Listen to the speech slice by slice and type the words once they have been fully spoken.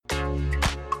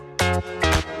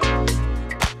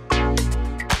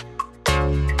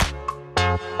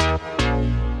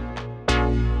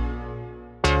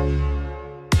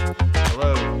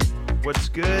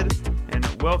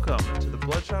welcome to the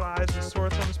Bloodshot Eyes and Sore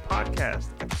Thumbs podcast,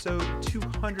 episode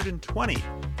 220.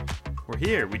 We're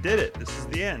here. We did it. This is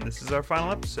the end. This is our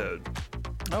final episode.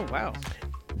 Oh, wow.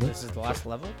 This is the last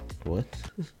level? What?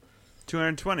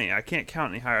 220. I can't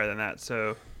count any higher than that,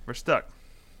 so we're stuck.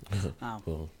 Oh.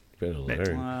 Well, better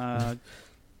learn.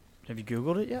 Have you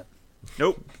Googled it yet?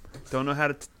 Nope. Don't know how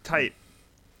to type.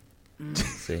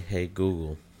 Say, hey,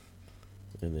 Google.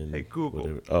 And then Hey, Google.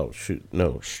 whatever. Oh, shoot.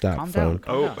 No, stop, Calm down.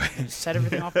 phone. Calm down. Set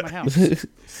everything off in my house.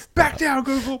 Back down,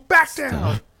 Google. Back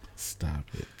down. Stop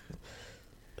it.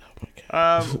 Oh, my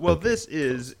God. Well, this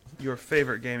is your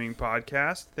favorite gaming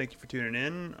podcast. Thank you for tuning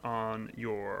in on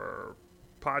your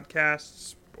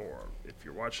podcasts, or if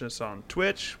you're watching us on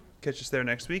Twitch, catch us there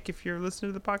next week. If you're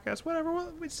listening to the podcast, whatever,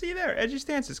 we'll see you there. Edgy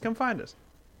Stances, come find us.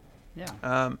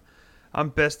 Yeah. I'm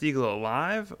Best Eagle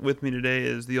Alive. With me today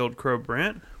is the old crow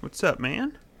Brent. What's up,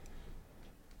 man?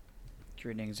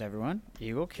 Greetings, everyone.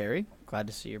 Eagle, Carrie, glad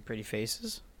to see your pretty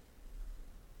faces.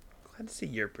 Glad to see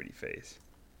your pretty face.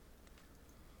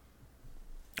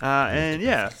 And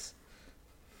yeah,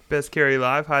 Best Carrie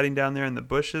Live, hiding down there in the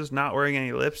bushes, not wearing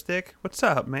any lipstick. What's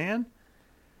up, man?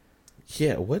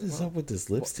 Yeah, what is up with this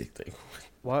lipstick thing?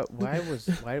 Why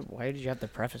did you have to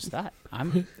preface that?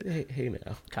 I'm Hey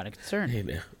now. kind of concerned. Hey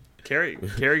now. Carrie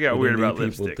got We weird don't about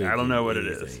need people lipstick. I don't know what it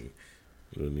is. thinking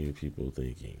We don't need people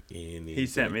thinking anything. He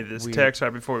sent me this Weird. text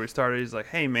right before we started. He's like,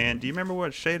 "Hey man, do you remember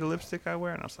what shade of lipstick I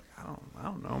wear?" And I was like, I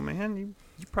don't know, man. You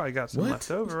probably got some What? left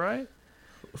over, right?"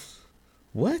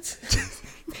 What?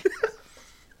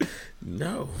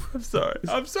 No. I'm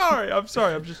sorry. I'm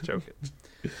just joking.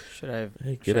 Should I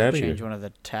Hey, should get I outta change here. one of the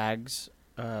tags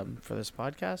for this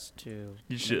podcast to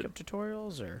You should. makeup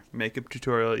tutorials or Makeup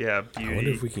tutorial, yeah, I wonder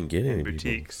beauty, if we can get any people.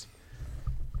 boutiques.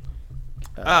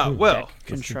 uh, Well. deck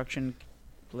construction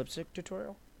lipstick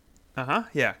tutorial?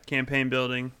 Yeah, campaign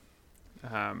building,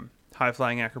 high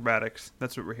flying acrobatics.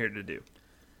 That's what we're here to do.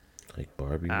 Like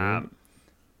Barbie World?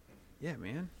 Yeah,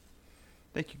 man.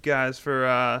 Thank you guys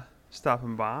for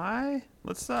stopping by.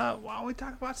 Let's why don't we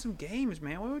talk about some games,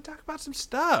 man? Why don't we talk about some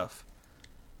stuff?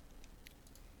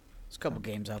 There's a couple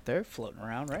games out there floating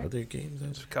around, Are right? there games out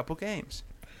There's a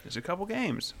couple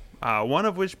games. One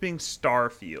of which being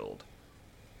Starfield,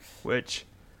 which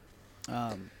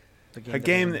The a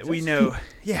game that we exists? know.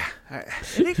 Yeah,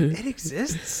 it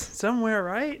exists somewhere,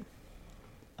 right?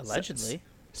 Allegedly.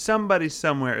 Somebody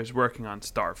somewhere is working on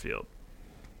Starfield,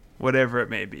 whatever it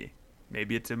may be.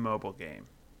 Maybe it's a mobile game.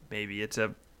 Maybe it's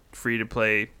a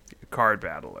free-to-play card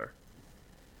battler.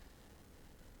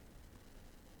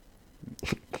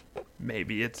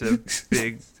 Maybe it's a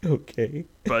big Okay.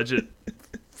 budget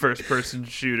first-person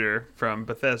shooter from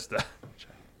Bethesda, which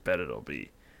I bet it'll be.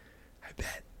 I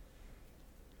bet.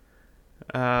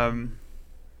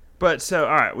 But so,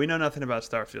 all right, we know nothing about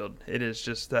Starfield. It is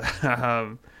just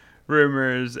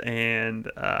rumors and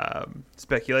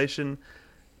speculation.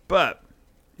 But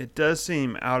it does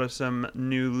seem out of some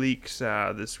new leaks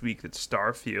this week that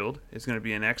Starfield is going to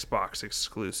be an Xbox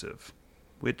exclusive,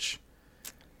 which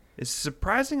is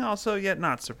surprising also, yet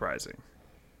not surprising.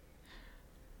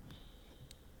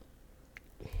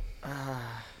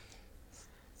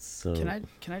 So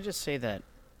Can I just say that,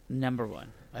 number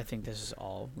one, I think this is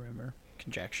all rumor,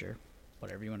 conjecture,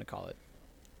 whatever you want to call it.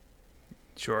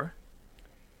 Sure.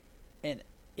 And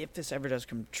if this ever does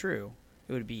come true,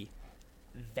 it would be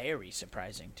very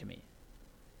surprising to me.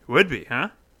 Would be, huh?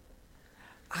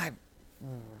 I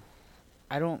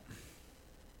don't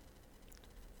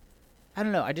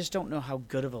know. I just don't know how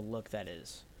good of a look that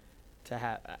is to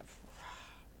have.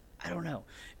 I don't know.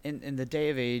 In the day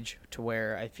of age to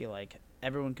where I feel like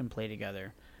everyone can play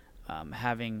together,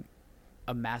 having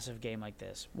a massive game like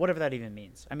this, whatever that even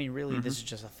means. I mean, really, this is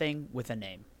just a thing with a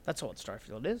name. That's all what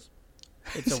Starfield is.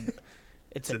 It's a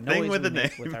a thing noise with we a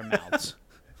make name. with our mouths.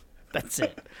 That's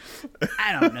it.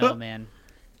 I don't know, man.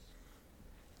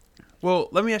 Well,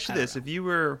 let me ask you I don't this: know. if you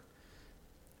were,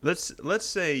 let's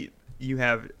say you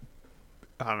have,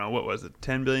 I don't know, what was it,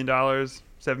 $10 billion,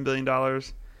 $7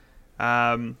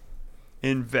 billion,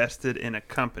 invested in a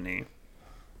company,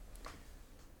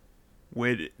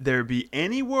 would there be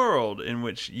any world in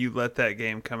which you let that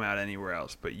game come out anywhere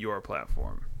else but your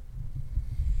platform?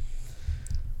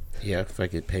 yeah, if I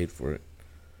get paid for it.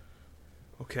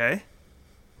 Okay,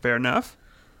 fair enough.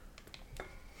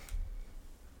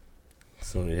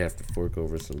 So you'd have to fork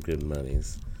over some good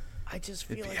monies. I just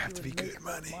feel It'd like have you to would be make good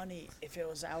more money. money if it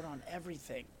was out on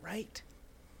everything, right?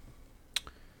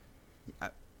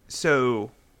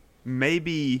 So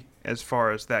maybe as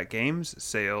far as that game's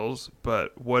sales,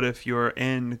 but what if your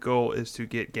end goal is to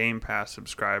get Game Pass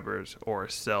subscribers or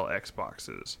sell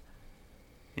Xboxes?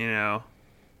 You know?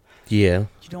 Yeah,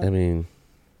 You don't. I mean,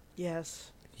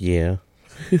 guess. Yeah.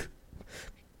 Here's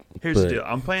the But- deal.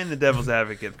 I'm playing the devil's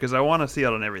advocate because I want to see it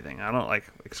on everything. I don't like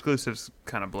exclusives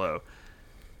kind of blow.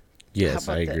 Yes,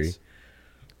 How I about agree. this?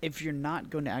 If you're not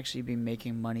going to actually be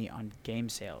making money on game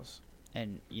sales,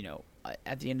 and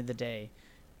at the end of the day,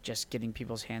 just getting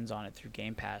people's hands on it through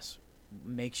Game Pass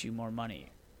makes you more money.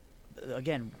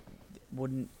 Again,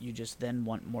 wouldn't you just then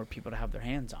want more people to have their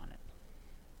hands on it?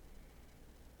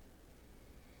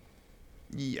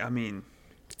 Yeah, I mean,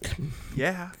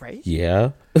 yeah, Right?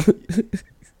 Yeah,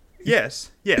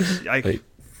 yes, like,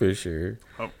 for sure.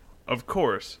 of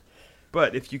course.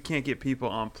 But if you can't get people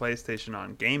on PlayStation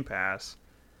on Game Pass,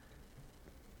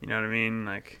 you know what I mean?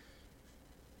 Like,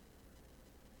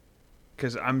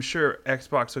 because I'm sure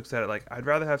Xbox looks at it like, I'd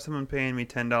rather have someone paying me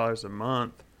 $10 a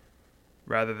month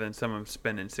rather than someone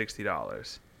spending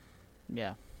 $60.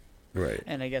 Yeah. Right.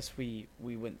 And I guess we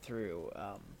went through,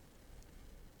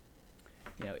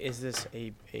 is this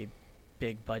a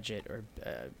big budget or,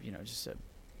 just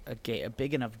a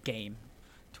big enough game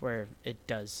to where it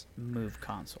does move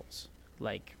consoles,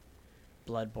 like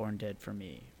Bloodborne did for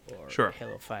me, or Sure.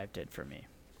 Halo 5 did for me.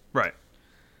 Right.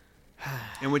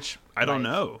 In which I don't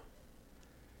Like- know.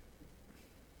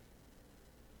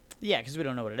 Yeah, because we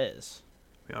don't know what it is.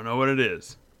 We don't know what it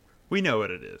is. We know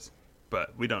what it is,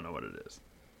 but we don't know what it is.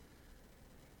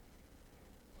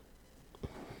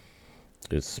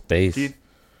 It's space. Do you-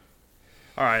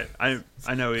 All right,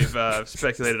 I know we've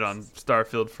speculated on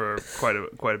Starfield for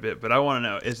quite a bit, but I want to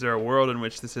know: is there a world in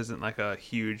which this isn't like a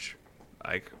huge,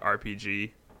 like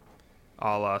RPG,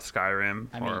 a la Skyrim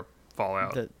I or mean,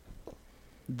 Fallout?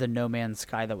 The No Man's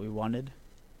Sky that we wanted.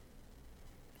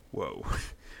 Whoa,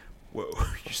 whoa!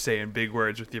 You're saying big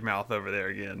words with your mouth over there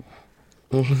again.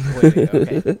 Wait,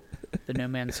 okay. The No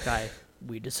Man's Sky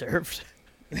we deserved.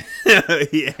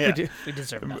 Yeah, We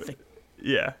deserve nothing.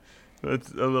 yeah,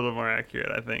 that's a little more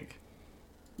accurate, I think.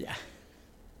 Yeah.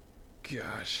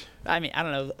 Gosh. I mean, I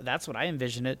don't know. That's what I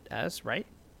envision it as, right?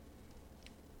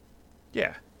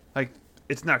 Yeah, like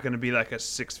it's not going to be like a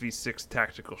 6v6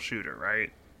 tactical shooter,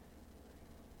 right?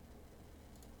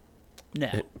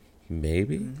 No.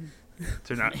 Maybe.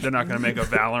 They're not going to make a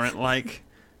Valorant like.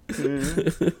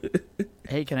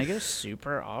 Hey, can I get a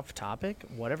super off topic?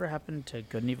 Whatever happened to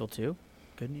Good and Evil 2?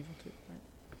 Good and Evil 2, right?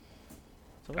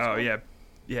 Is that what it's Oh called?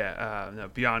 yeah. No,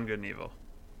 Beyond Good and Evil.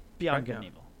 Beyond Right Good now. and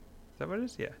Evil. Is that what it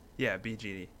is? Yeah,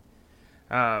 BGD.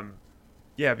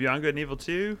 Yeah, Beyond Good and Evil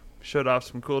 2 showed off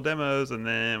some cool demos, and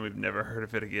then we've never heard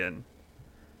of it again.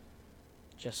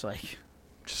 Just like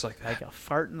Just like that. a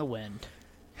fart in the wind.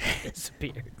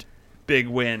 Disappeared. Big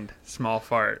wind, small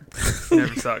fart.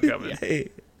 Never saw it coming. Hey.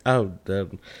 Oh,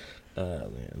 damn.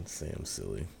 Man, Sam's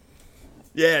silly.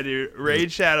 Yeah, dude.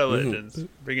 Raid Shadow Legends,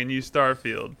 bringing you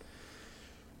Starfield.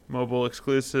 Mobile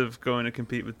exclusive, going to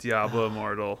compete with Diablo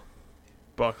Immortal.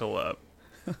 Buckle up.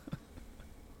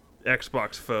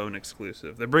 Xbox phone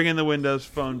exclusive. They're bringing the Windows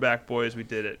Phone back, boys. We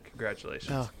did it.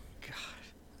 Congratulations. Oh,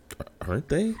 God. Aren't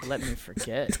they? Let me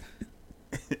forget.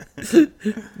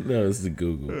 No, it's the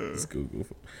Google. It's Google.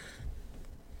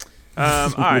 All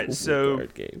right, so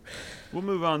Card game. we'll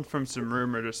move on from some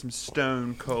rumor to some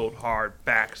stone cold hard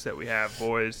facts that we have,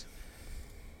 boys.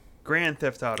 Grand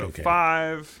Theft Auto Okay.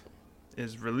 5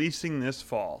 is releasing this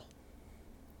fall.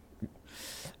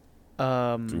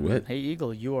 What? Hey,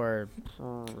 Eagle, you are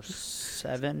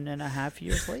 7.5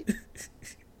 years late?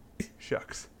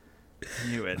 Shucks.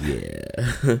 Knew it.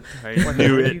 Yeah. I Where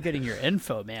knew are you it. getting your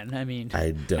info, man? I mean,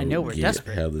 I don't know we're get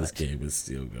desperate, how this but- game is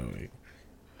still going.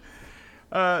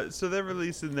 So they're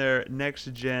releasing their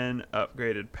next-gen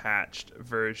upgraded patched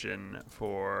version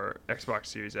for Xbox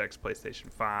Series X, PlayStation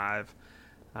 5.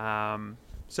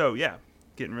 So, yeah,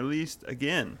 getting released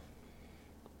again.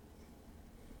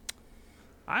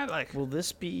 will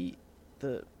this be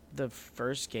the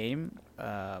first game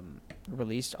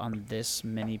released on this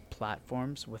many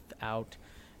platforms without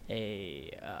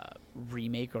a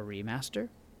remake or remaster?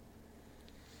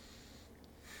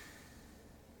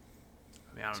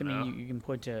 I mean, I So, don't I know. mean, you can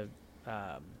point to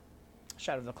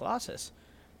Shadow of the Colossus,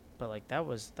 but like that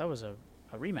was a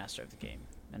remaster of the game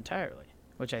entirely,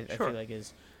 which I Sure. feel like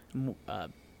is a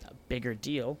bigger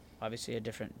deal. Obviously, a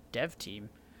different dev team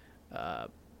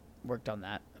worked on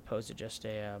that, opposed to just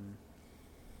an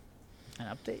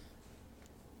update.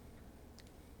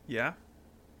 Yeah.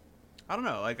 I don't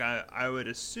know. Like, I would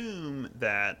assume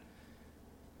that,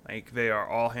 like, they are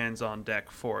all hands on deck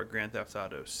for Grand Theft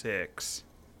Auto 6.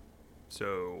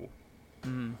 So,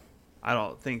 I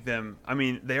don't think them... I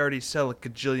mean, they already sell a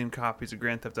gajillion copies of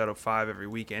Grand Theft Auto 5 every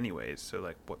week anyways. So,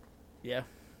 like, what? Yeah.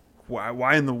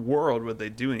 Why in the world would they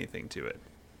do anything to it?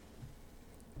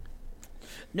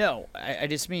 No, I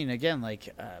just mean again,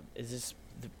 like, is this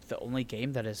the only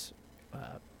game that has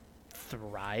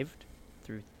thrived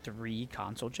through 3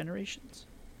 console generations?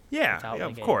 Yeah, Without, yeah,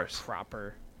 like, of a course.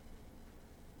 proper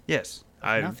Yes,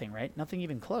 nothing, right? Nothing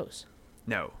even close.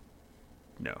 No.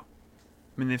 I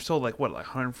mean, they've sold like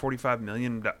 145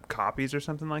 million copies or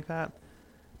something like that.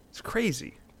 It's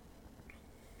crazy.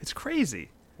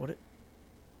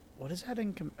 What is that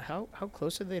in? How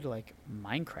close are they to like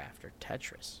Minecraft or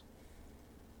Tetris?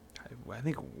 I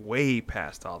think way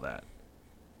past all that.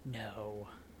 No.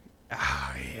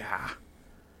 Ah, yeah.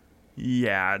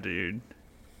 Yeah, dude.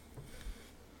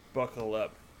 Buckle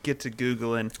up. Get to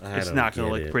Googling. It's don't not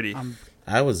going to get look it. pretty.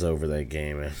 I was over that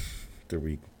game after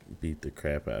we beat the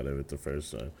crap out of it the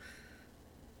first time.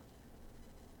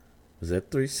 Was that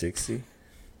 360?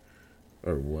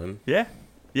 Or 1? Yeah.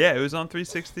 Yeah, it was on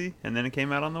 360, and then it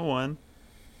came out on the 1,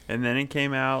 and then it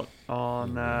came out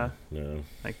on No.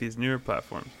 like these newer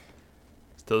platforms.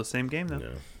 Still the same game, though.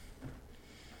 No.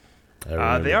 I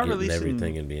remember they are getting releasing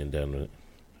everything and being done with it.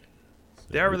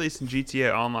 They are releasing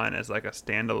GTA Online as like a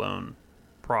standalone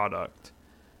product.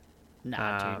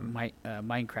 Nah, dude.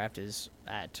 Minecraft is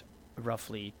at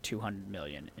roughly 200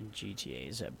 million, and GTA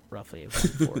is at roughly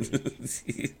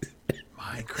 140.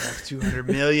 Minecraft 200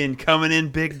 million coming in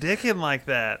big dickin' like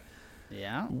that.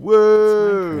 Yeah.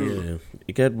 Whoa. Yeah,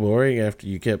 it got boring after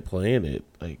you kept playing it.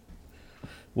 Like,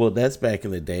 well, that's back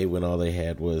in the day when all they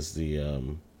had was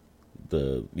the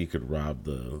you could rob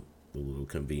the little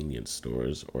convenience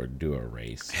stores or do a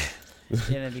race.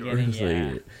 In the beginning,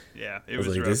 yeah. Yeah, I was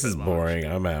like, this is boring.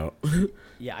 I'm out.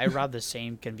 Yeah, I robbed the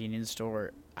same convenience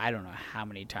store, I don't know how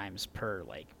many times per,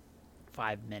 like,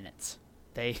 5 minutes.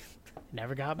 They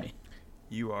never got me.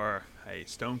 You are a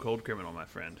stone cold criminal, my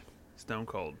friend. Stone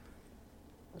cold.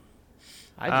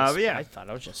 I but yeah. I thought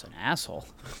I was just an asshole.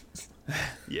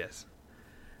 Yes.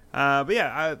 But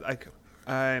yeah,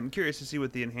 I'm curious to see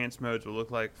what the enhanced modes will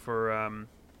look like for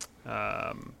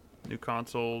new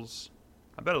consoles.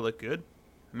 I bet it'll look good.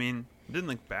 I mean, it didn't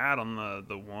look bad on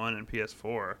the 1 and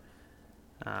PS4.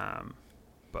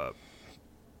 But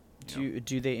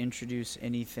Do they introduce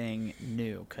anything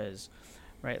new? Because,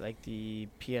 right, like the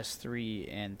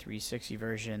PS3 and 360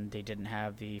 version, they didn't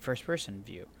have the first-person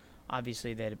view.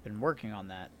 Obviously, they had been working on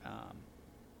that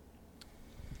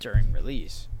during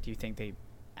release. Do you think they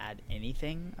add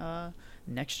anything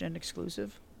next-gen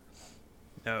exclusive?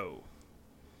 no.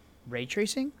 Ray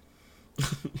tracing?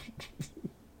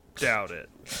 Doubt it.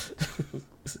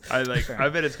 I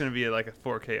bet it's gonna be like a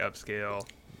 4K upscale,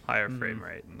 higher frame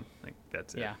rate, and like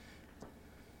that's it. Yeah.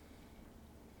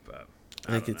 But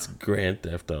Like, it's Grand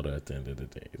Theft Auto at the end of the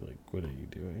day. Like, what are you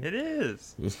doing? it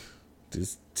is.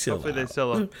 Just chill Hopefully out. they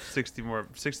sell 60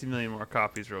 million more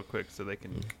copies real quick so they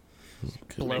can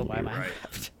Blow make by you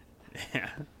Minecraft. right.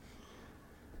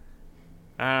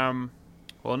 Yeah.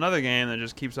 Well, another game that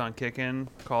just keeps on kicking,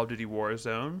 Call of Duty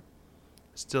Warzone,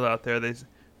 still out there. They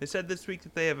said this week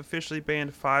that they have officially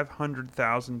banned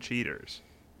 500,000 cheaters.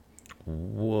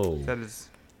 Whoa. That is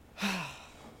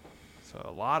so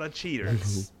a lot of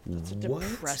cheaters. That's a What?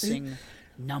 depressing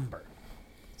number.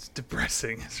 It's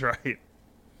depressing. That's right.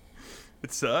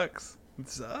 It sucks. It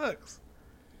sucks.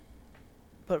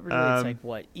 But really, it's like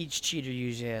what? Each cheater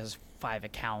usually has 5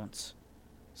 accounts.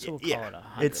 So we'll call it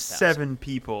 100,000. It's 7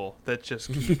 people that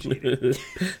just keep cheating.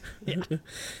 Yeah.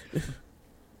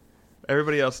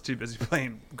 Everybody else is too busy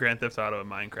playing Grand Theft Auto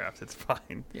and Minecraft. It's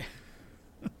fine. Yeah.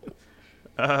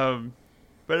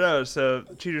 But no, so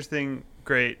cheaters thing,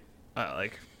 great.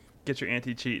 Like, get your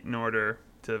anti-cheat in order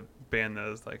to ban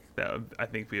those. Like, that would, I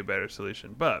think, be a better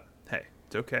solution. But hey,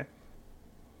 it's okay.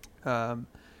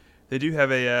 They do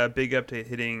have a big update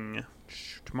hitting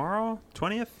tomorrow,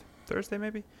 20th, Thursday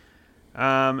maybe.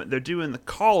 They're doing the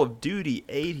Call of Duty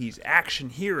 80s Action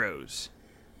Heroes.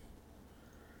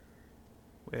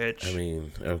 Which, I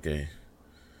mean, okay.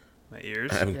 my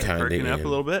ears I'm are kinda perking up a in.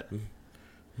 little bit.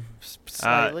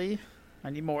 Slightly. I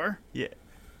need more. Yeah.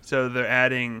 So they're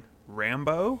adding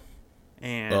Rambo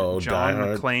and Die John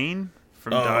Hard. McClane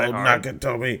from Die Hard.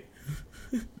 Nakatomi.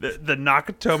 The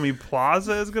Nakatomi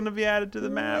Plaza is going to be added to the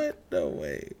map. What? No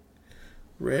way.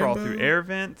 Crawl Rambo? through air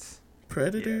vents.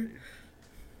 Predator?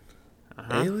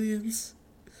 Uh-huh. Aliens?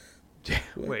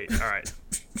 Wait, all right.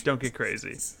 Don't get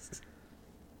crazy.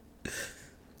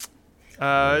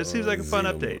 It seems like a fun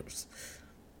update. Xenomorphs.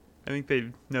 I think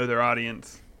they know their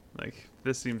audience. Like,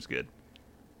 this seems good.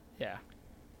 Yeah.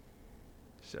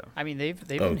 So I mean, they've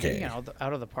been Okay. hitting it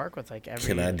out of the park with like every.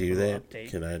 Can I do little that? Update,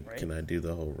 Can right? I do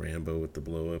the whole Rambo with the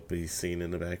blow up he's seen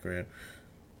in the background?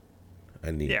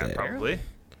 I need yeah, that. probably.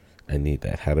 I need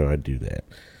that. How do I do that?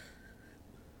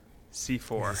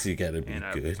 C4 So you gotta be and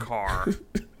a good. car.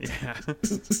 Yeah.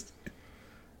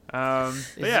 But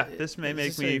yeah, this may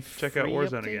make me check out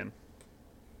Warzone again.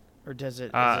 Or is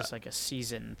this like a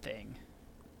season thing?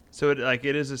 So it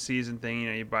is a season thing.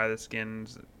 You buy the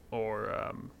skins, or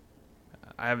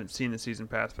I haven't seen the season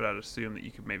pass, but I'd assume that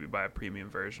you could maybe buy a premium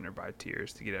version or buy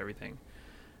tiers to get everything.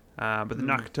 But the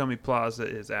Nakatomi Plaza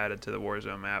is added to the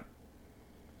Warzone map,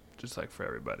 just like for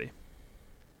everybody.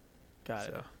 Got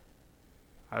it.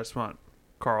 I just want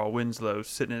Carl Winslow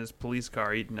sitting in his police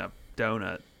car eating a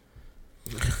donut.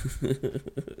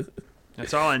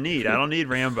 That's all I need. I don't need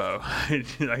Rambo.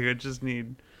 I just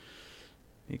need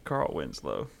Carl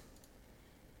Winslow.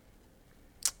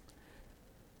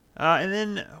 And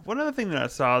then one other thing that I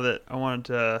saw that I wanted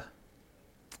to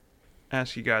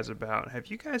ask you guys about. Have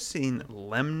you guys seen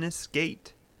Lemnis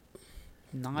Gate?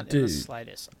 Not in the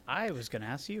slightest. I was going to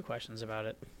ask you questions about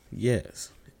it.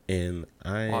 Yes, and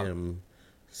I am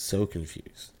so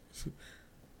confused.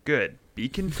 Good. Be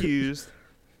confused.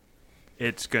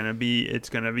 It's gonna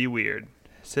be weird.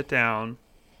 Sit down.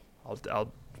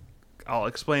 I'll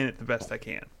explain it the best I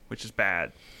can, which is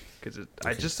bad because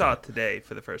I just saw it today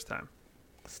for the first time.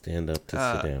 Stand up to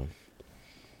sit down.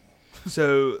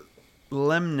 So,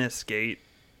 Lemnis Gate.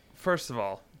 First of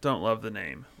all, don't love the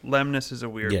name. Lemnis is a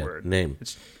weird word. Name.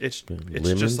 It's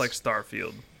just like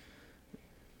Starfield.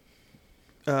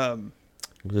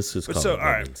 This is called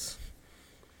Lemons.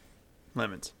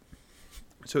 Lemons.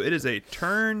 So it is a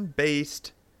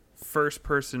turn-based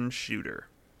first-person shooter.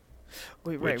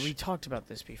 Wait, we talked about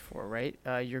this before, right?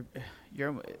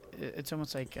 It's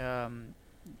almost like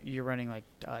you're running like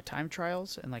time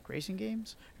trials and like racing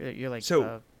games. You're like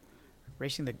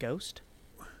racing the Ghost.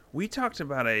 We talked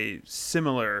about a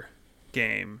similar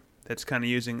game that's kind of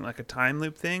using like a time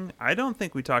loop thing. I don't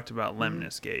think we talked about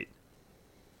Lemnis Gate.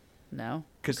 No?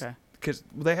 Because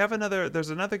they have there's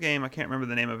another game, I can't remember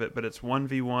the name of it, but it's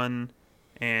 1v1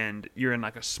 and you're in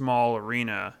like a small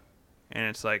arena and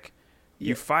it's like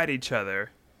you fight each other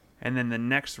and then the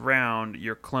next round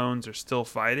your clones are still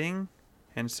fighting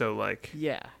and so like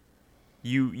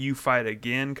you fight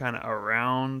again kind of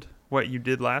around what you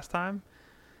did last time.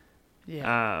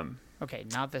 Okay,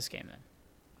 not this game then.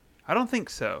 I don't think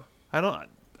so.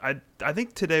 I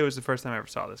think today was the first time I ever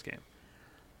saw this game.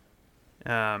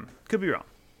 Could be wrong.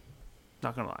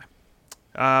 Not gonna lie.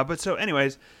 But so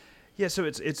anyways, so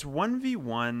it's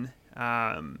 1v1.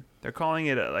 They're calling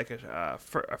it a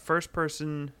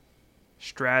first-person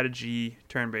strategy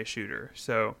turn-based shooter.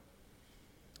 So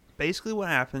basically what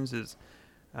happens is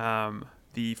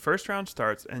the first round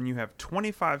starts and you have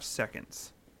 25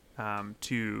 seconds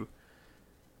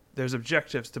there's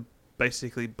objectives to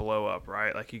basically blow up,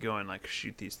 right? Like you go and like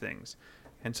shoot these things.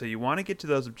 And so you want to get to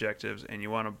those objectives and you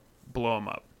want to blow them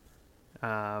up.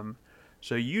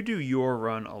 So you do your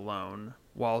run alone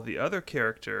while the other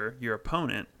character, your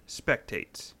opponent,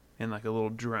 spectates in like a little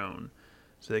drone.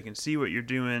 So they can see what you're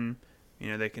doing.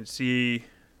 They can see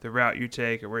the route you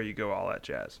take or where you go, all that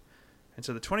jazz. And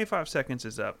so the 25 seconds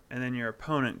is up and then your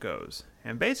opponent goes.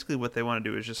 And basically what they want to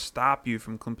do is just stop you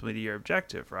from completing your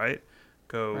objective, right?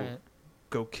 Go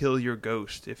kill your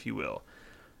ghost, if you will.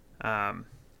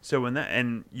 So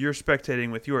and you're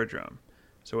spectating with your drone.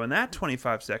 So when that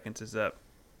 25 seconds is up,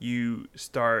 you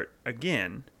start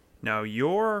again. Now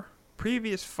your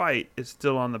previous fight is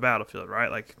still on the battlefield, right?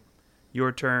 Like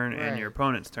your turn and your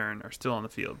opponent's turn are still on the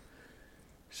field.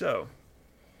 So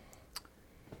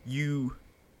you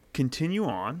continue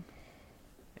on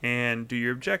and do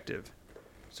your objective.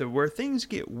 So where things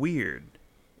get weird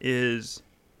is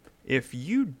if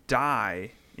you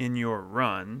die in your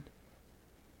run,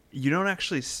 you don't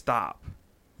actually stop.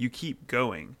 You keep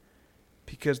going.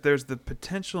 Because there's the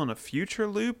potential in a future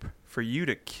loop for you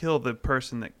to kill the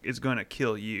person that is going to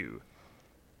kill you.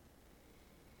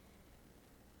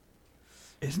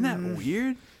 Isn't that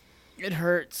weird? It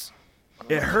hurts.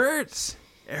 It hurts.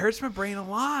 It hurts my brain a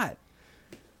lot.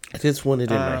 I just want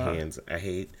it in my hands. I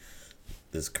hate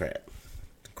this crap.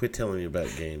 Quit telling me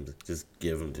about games. Just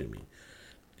give them to me.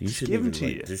 There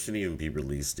shouldn't even be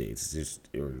release dates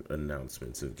or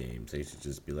announcements of games. They should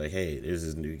just be like, hey, there's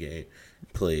this new game.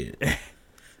 Play it.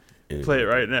 Play it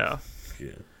right now.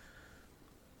 Yeah.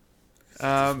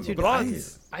 Dude, but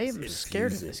I am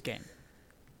scared of this game.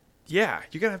 Yeah,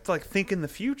 you're going to have to think in the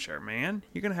future, man.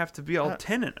 You're going to have to be all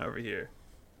tenant over here.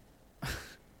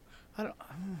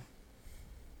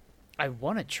 I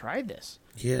want to try this.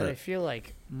 Yeah. But I feel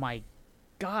like, my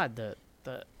God,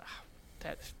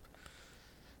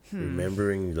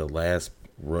 Remembering the last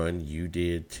run you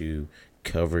did to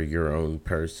cover your own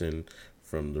person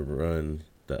from the run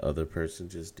the other person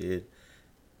just did.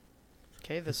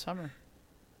 Okay, this summer.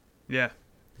 Yeah.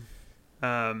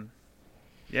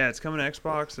 Yeah, it's coming to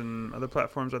Xbox and other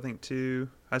platforms, I think, too.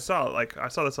 I saw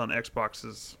this on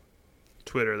Xbox's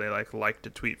Twitter. They liked a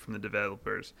tweet from the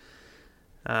developers.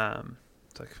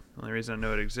 It's like the only reason I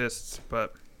know it exists,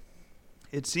 but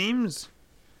it seems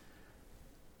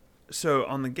so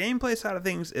on the gameplay side of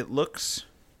things, it looks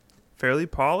fairly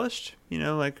polished.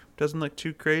 Doesn't look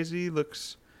too crazy.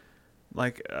 Looks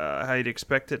like how you'd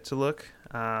expect it to look.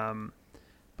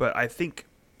 But I think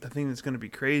the thing that's going to be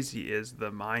crazy is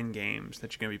the mind games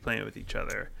that you're going to be playing with each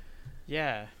other.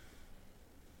 Yeah.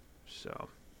 So,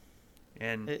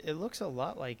 and it looks a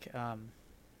lot like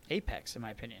Apex, in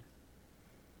my opinion.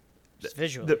 Just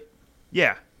visually.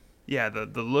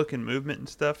 The look and movement and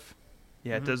stuff.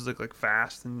 Yeah, Mm-hmm. It does look like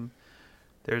fast, and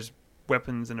there's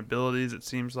weapons and abilities, it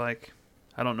seems like.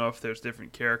 I don't know if there's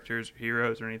different characters or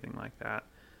heroes or anything like that.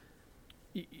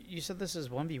 You said this is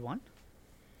 1v1?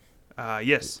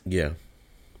 Yes. Yeah.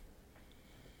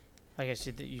 I guess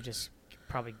you just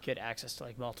probably get access to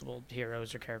like multiple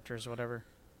heroes or characters or whatever.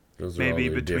 Those Maybe are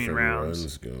all the between different rounds.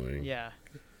 runs going. Yeah.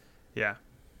 Yeah.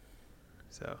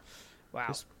 So, Wow.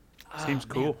 Just Oh, seems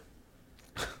man. cool.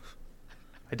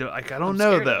 I don't I'm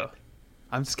know scared. though.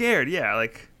 I'm scared. Yeah, I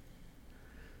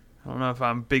don't know if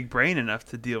I'm big brain enough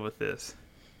to deal with this.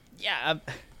 Yeah,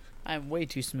 I'm way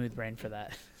too smooth brain for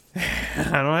that. I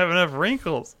don't have enough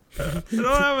wrinkles. I don't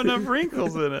have enough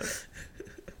wrinkles in it.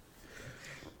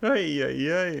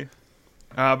 Ay.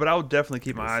 But I will definitely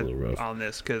keep my That's a eye little rough. on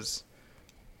this because,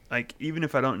 even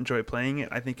if I don't enjoy playing it,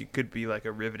 I think it could be like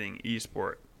a riveting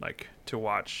esport, to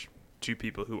watch two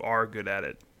people who are good at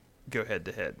it go head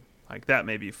to head. That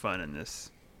may be fun in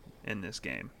this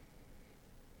game.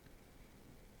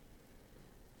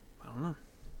 I don't know.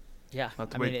 Yeah, I'll have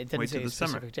to I mean, wait- it didn't wait say till a the summer.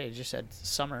 specific date. It just said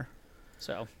summer.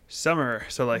 So Summer,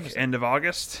 so Understand. end of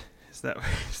August. Is that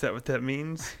what that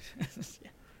means?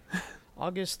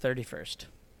 August 31st.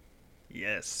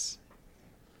 Yes.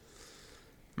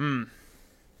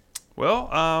 Well,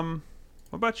 what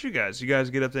about you guys? You guys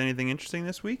get up to anything interesting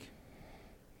this week?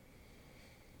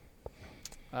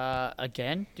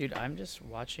 Again, dude, I'm just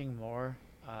watching more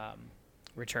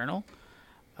Returnal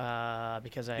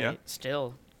because I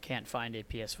still can't find a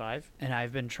PS5, and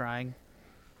I've been trying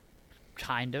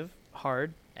kind of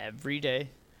hard every day.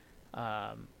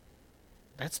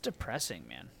 That's depressing,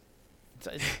 man.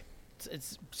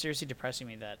 It's seriously depressing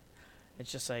me that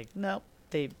it's just like, nope,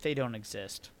 they don't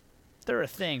exist. They're a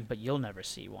thing, but you'll never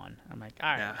see one. I'm like, all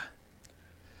right. Yeah.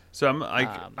 So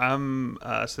I'm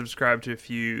subscribed to a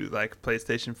few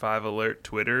PlayStation 5 alert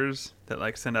Twitters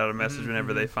that send out a message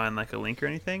whenever they find a link or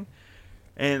anything.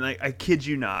 And I kid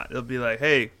you not, it'll be like,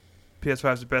 "Hey,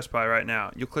 PS5's at Best Buy right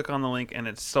now." You'll click on the link and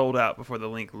it's sold out before the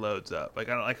link loads up. I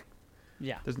don't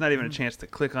Yeah. There's not even a chance to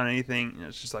click on anything.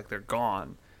 It's just they're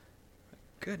gone.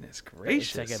 Goodness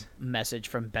gracious. It's like a message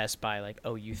from Best Buy, like,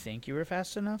 "Oh, you think you were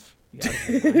fast enough? You gotta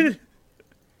be lying."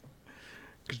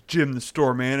 Because Jim, the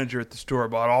store manager at the store,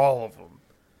 bought all of them.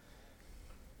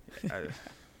 I don't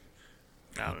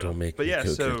know. Don't make but me yeah,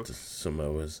 cook so at the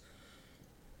Samoas.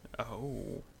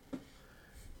 oh,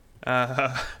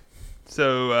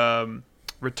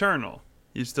 Returnal.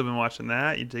 You still been watching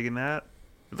that? You digging that?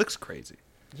 It looks crazy.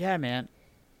 Yeah, man.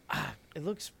 It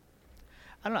looks.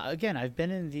 I don't know. Again, I've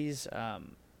been in these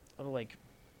little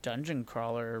dungeon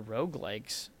crawler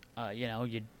roguelikes.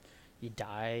 You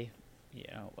die.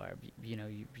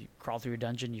 You crawl through a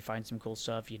dungeon. You find some cool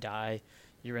stuff. You die.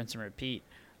 You rinse and repeat.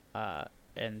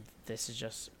 And this is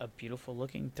just a beautiful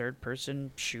looking third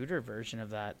person shooter version of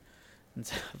that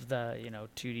instead of the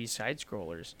 2D side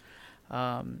scrollers.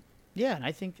 Yeah, and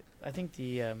I think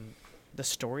the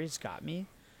story's got me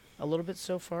a little bit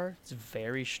so far. It's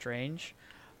very strange.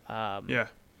 Yeah.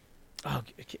 Oh,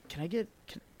 can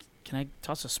I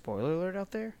toss a spoiler alert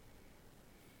out there?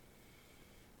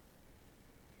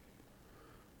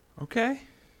 Okay.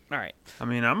 All right. I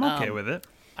mean, I'm okay with it.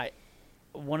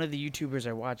 One of the YouTubers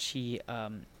I watch, he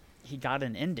got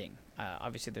an ending.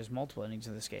 Obviously, there's multiple endings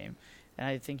in this game, and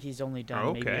I think he's only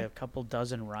done maybe a couple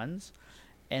dozen runs.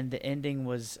 And the ending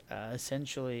was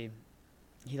essentially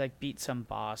he beat some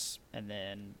boss and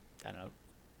then I don't know,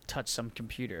 touched some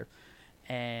computer,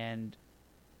 and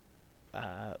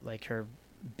her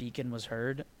beacon was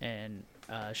heard, and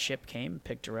a ship came,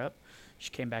 picked her up. She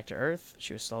came back to Earth.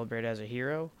 She was celebrated as a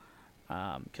hero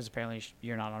because apparently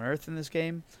you're not on Earth in this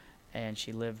game. And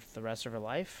she lived the rest of her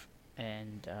life,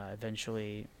 and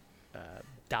eventually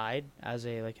died as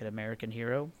an American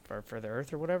hero for the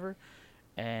Earth or whatever.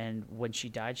 And when she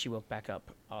died, she woke back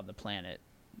up on the planet,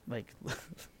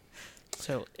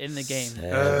 so in the game,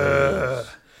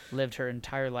 lived her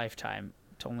entire lifetime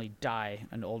to only die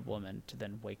an old woman to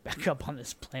then wake back up on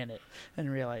this planet and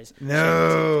realize she No.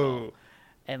 hasn't taken it all.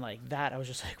 And like that, I was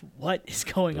just like, what is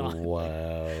going on?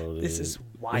 Wow. This is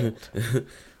wild.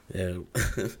 Yeah.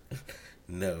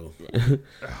 No.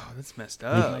 Oh, that's messed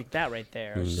up. Like that right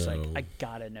there. I was just like, No. I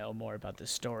gotta know more about this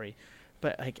story.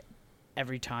 But like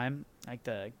every time, like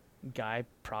the guy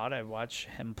Prod, I watch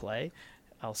him play,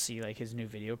 I'll see like his new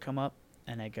video come up,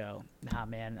 and I go, nah,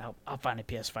 man, I'll find a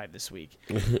PS5 this week,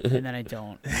 and then I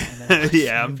don't. And then I watch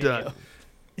Yeah, the I'm new done. video.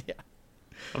 Yeah,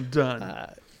 I'm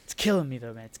done. it's killing me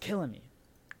though, man. It's killing me.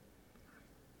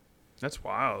 That's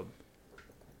wild.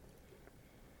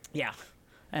 Yeah,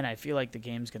 and I feel like the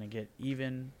game's gonna get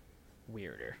even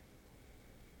weirder.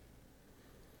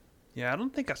 Yeah, I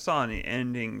don't think I saw any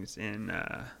endings in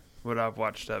what I've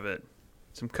watched of it.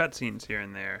 Some cutscenes here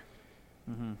and there,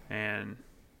 Mm-hmm. and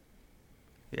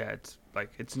yeah, it's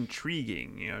like it's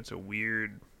intriguing. You know, it's a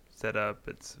weird setup.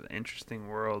 It's an interesting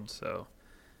world. So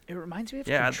It reminds me of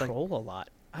Yeah, I'd like- Control a lot.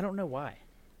 I don't know why.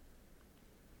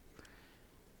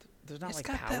 There's not It's like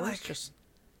got powers, that, like- just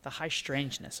the high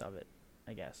strangeness of it,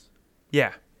 I guess.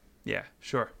 yeah,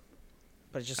 sure.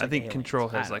 But it's just I like think aliens. Control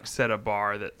I has don't like know. set a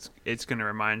bar that's it's going to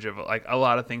remind you of like a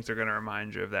lot of things are going to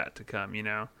remind you of that to come. You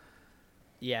know,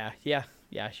 Yeah.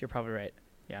 You're probably right.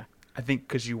 Yeah. I think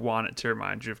because you want it to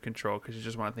remind you of Control because you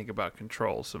just want to think about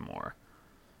Control some more.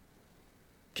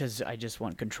 Because I just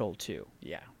want Control too.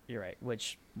 Yeah, you're right.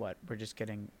 Which we're just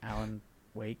getting Alan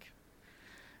Wake.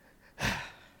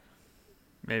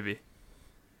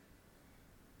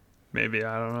 Maybe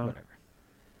I don't know. Whatever.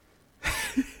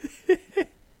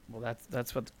 Well,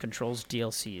 that's what Control's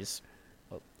DLCs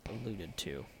alluded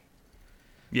to.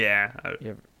 Yeah,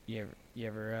 You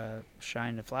ever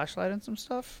shine a flashlight on some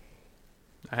stuff?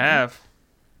 I have.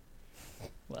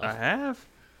 Well, I have.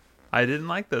 I didn't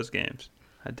like those games.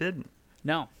 I didn't.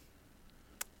 no.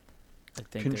 I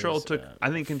think Control there's, took. a I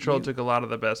think Control few- took a lot of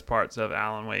the best parts of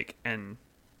Alan Wake and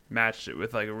matched it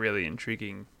with like a really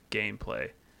intriguing gameplay.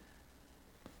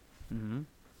 Mhm.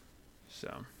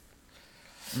 So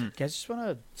You guys just want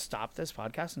to stop this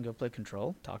podcast and go play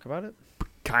Control? Talk about it?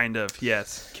 kind of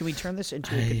yes. Can we turn this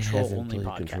into I a haven't Control-only played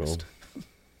podcast? Control.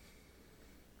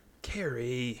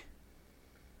 Carrie,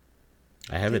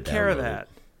 I have take it care of downloaded. that.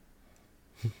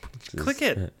 Just Click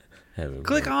it. haven't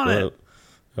Click played- on well, it.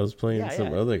 I was playing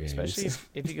some other games. Especially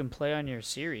if you can play on your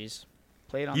series.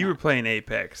 Play it on You were that. playing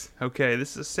Apex. Okay,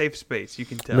 this is a safe space. You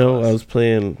can tell. No, us. I was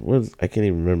playing. I can't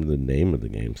even remember the name of the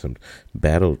game. Some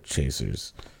Battle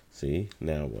Chasers. See,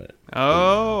 now what?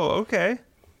 Oh, okay.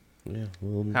 Yeah.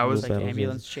 How was It's it? like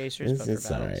ambulance chasers, but It's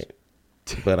for all battles.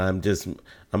 right. But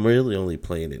I'm really only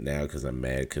playing it now because I'm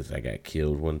mad because I got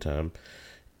killed one time,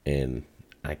 and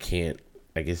I can't.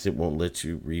 I guess it won't let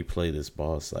you replay this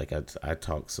boss. Like I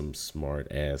talk some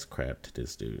smart ass crap to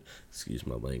this dude. Excuse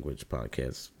my language,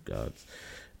 podcast gods.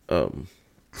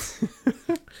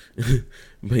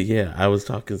 But yeah, I was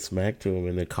talking smack to him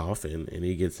in a coffin, and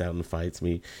he gets out and fights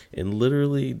me, and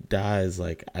literally dies.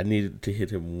 Like I needed to hit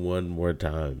him one more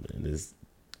time, and it's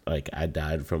like I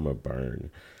died from a burn.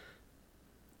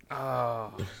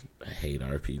 Oh. I hate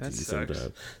RPGs That sucks.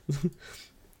 sometimes.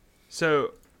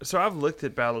 So I've looked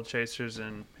at Battle Chasers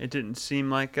and it didn't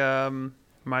seem like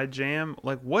my jam.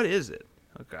 Like, what is it?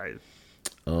 Okay,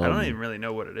 I don't even really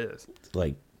know what it is.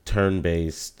 Like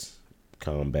turn-based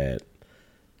combat.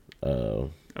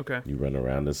 Okay. You run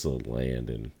around this little land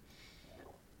and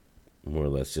more or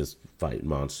less just fight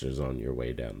monsters on your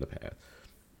way down the path.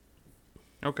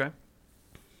 Okay.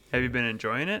 Have you been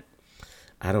enjoying it?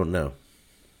 I don't know.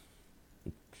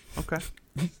 Okay.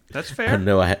 That's I fair.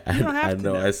 know You don't have to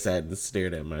know. I sat and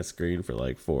stared at my screen for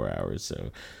like 4 hours,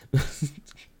 so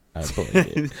I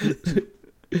played it.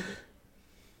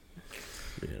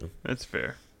 Yeah. That's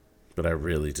fair. But I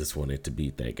really just wanted to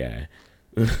beat that guy.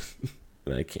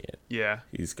 And I can't. Yeah,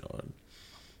 He's gone.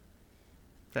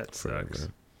 that Forever. sucks.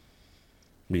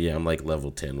 But yeah, I'm like level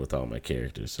 10 with all my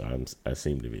characters, so I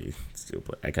seem to be still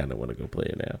play. I kind of want to go play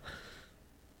it now.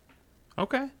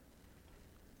 Okay.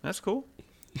 That's cool.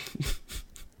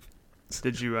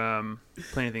 Did you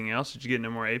play anything else? Did you get no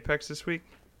more Apex this week?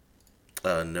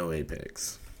 No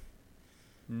Apex.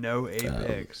 No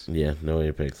Apex. Yeah, no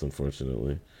Apex,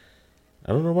 unfortunately.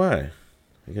 I don't know why.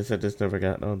 I guess I just never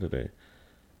got on today.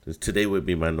 Today would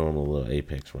be my normal little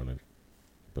Apex running.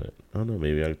 But I don't know,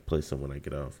 maybe I'll play some when I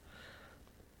get off.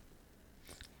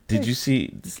 Did you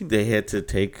see they had to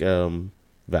take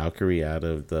Valkyrie out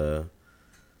of the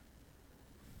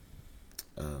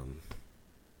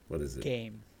what is it?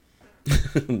 Game.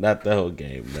 Not the whole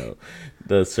game, no.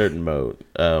 The certain mode.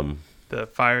 The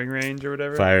firing range or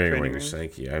whatever? Firing Training range,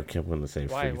 thank you. I kept wanting to say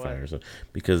Why, free what? fire or something.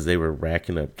 Because they were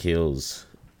racking up kills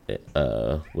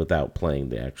without playing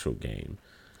the actual game.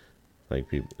 Like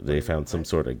they found some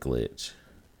sort of glitch.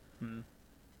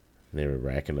 They were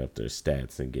racking up their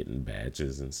stats and getting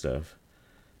badges and stuff.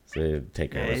 So they'd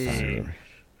take all the fire.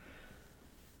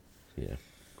 Yeah.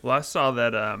 Well, I saw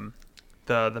that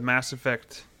the Mass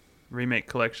Effect remake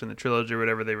collection, the trilogy or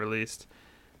whatever they released,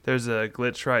 there's a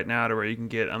glitch right now to where you can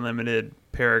get unlimited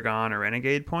Paragon or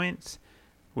Renegade points,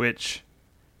 which,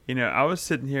 you know, I was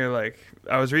sitting here like,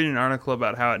 I was reading an article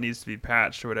about how it needs to be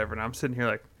patched or whatever, and I'm sitting here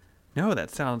like, no,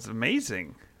 that sounds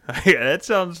amazing. That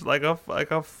sounds like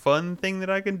a fun thing that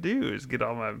I can do, is get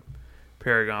all my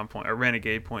Paragon point or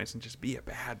Renegade points and just be a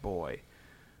bad boy.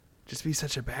 Just be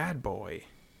such a bad boy.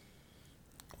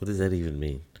 What does that even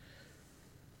mean?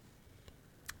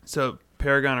 So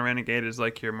Paragon and Renegade is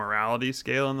like your morality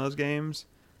scale in those games.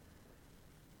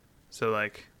 So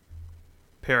like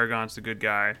Paragon's the good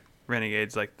guy,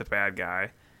 Renegade's like the bad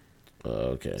guy.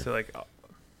 Okay. So like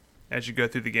as you go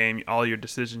through the game, all your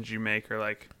decisions you make are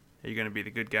like, are you going to be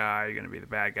the good guy? Are you going to be the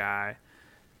bad guy?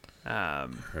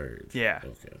 Heard. Yeah.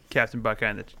 Okay. Captain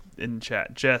Buckeye in the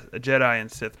chat. Jedi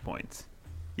and Sith points.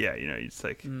 Yeah, you know, it's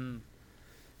like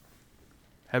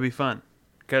that'd be fun.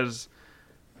 Because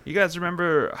you guys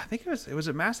remember, I think it was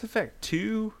Mass Effect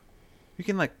 2? You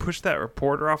can like push that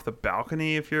reporter off the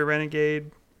balcony if you're a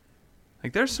renegade.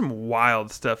 Like there's some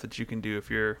wild stuff that you can do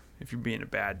if you're being a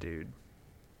bad dude.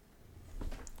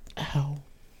 Ow.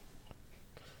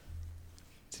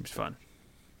 Seems fun.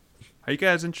 Are you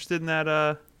guys interested in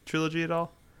that trilogy at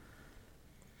all?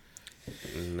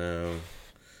 No.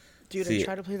 Dude, I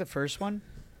tried to play the first one,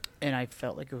 and I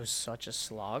felt like it was such a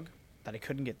slog that I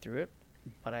couldn't get through it.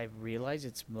 But I realized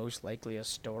it's most likely a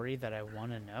story that I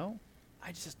want to know.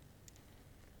 I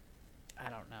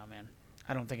don't know, man.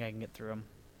 I don't think I can get through them.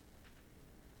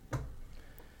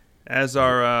 As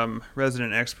our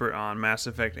resident expert on Mass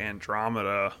Effect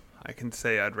Andromeda, I can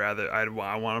say I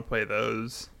want to play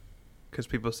those because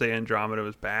people say Andromeda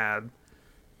was bad.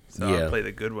 So Yeah. I'll play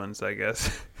the good ones, I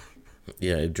guess.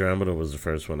 Yeah, Andromeda was the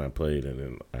first one I played, and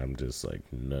then I'm just like,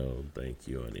 no, thank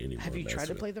you on any more. Have you tried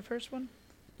to play the first one?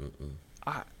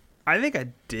 I think I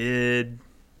did,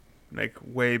 like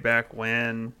way back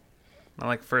when I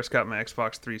like first got my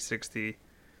Xbox 360. I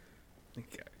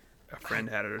think a friend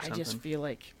had it or something. I just feel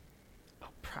like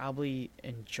I'll probably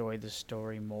enjoy the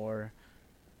story more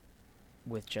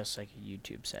with just like a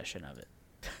YouTube session of it.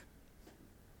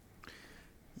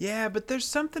 Yeah, but there's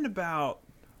something about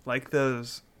like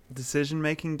those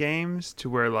decision-making games to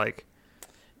where like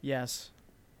Yes.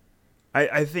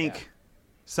 I think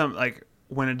some like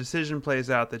when a decision plays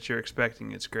out that you're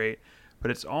expecting, it's great,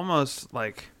 but it's almost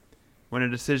like when a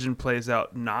decision plays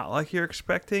out not like you're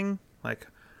expecting, like,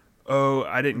 oh,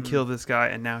 I didn't kill this guy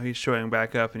and now he's showing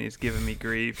back up and he's giving me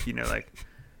grief, you know, like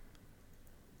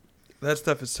that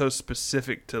stuff is so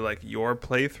specific to like your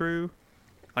playthrough.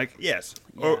 Like, yes,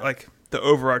 or like the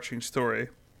overarching story.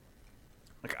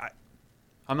 Like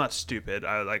I'm not stupid.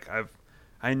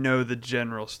 I know the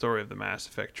general story of the Mass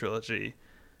Effect trilogy.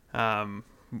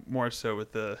 More so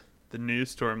with the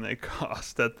news storm they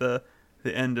caused at the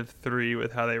end of 3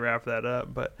 with how they wrapped that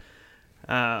up. But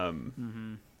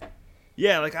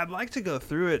yeah, like I'd like to go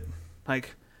through it.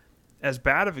 Like as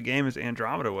bad of a game as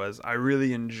Andromeda was, I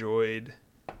really enjoyed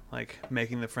like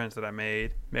making the friends that I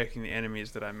made, making the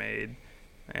enemies that I made,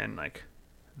 and like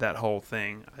that whole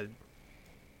thing.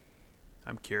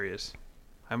 I'm curious.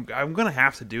 I'm gonna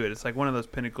have to do it. It's like one of those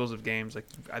pinnacles of games. Like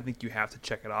I think you have to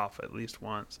check it off at least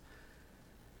once.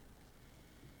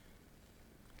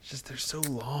 It's just they're so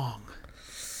long.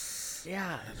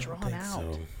 Yeah, I don't drawn think out.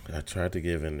 so. I tried to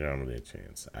give Andromeda a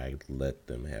chance. I let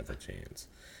them have a chance,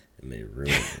 and they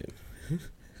ruined it.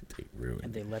 They ruined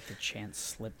And it. they let the chance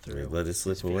slip They through. let it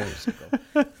slip away.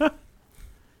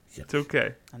 It's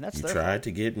okay. And that's You their tried fault.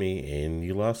 to get me, and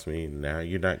you lost me. Now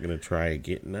you're not going to try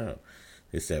getting up.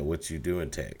 It's that what you do in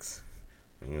text.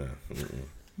 Yeah.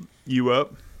 You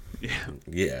up? Yeah.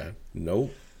 Yeah.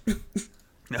 Nope.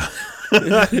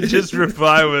 Just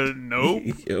reply with nope.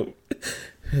 Yep.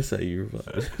 That's how you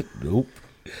reply. Nope.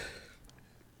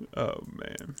 Oh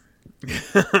man.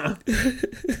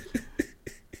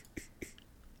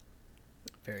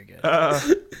 Very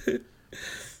good.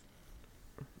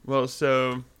 Well,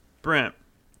 so Brent,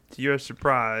 to your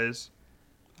surprise,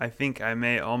 I think I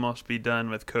may almost be done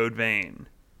with Code Vein.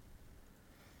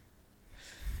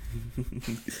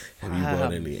 Have you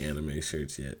bought any anime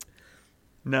shirts yet?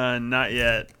 None, not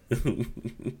yet. Do you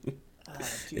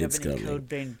It's have any coming. Code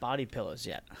Vein body pillows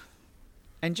yet?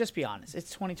 And just be honest, it's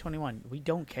 2021. We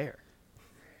don't care.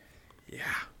 Yeah,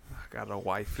 I got a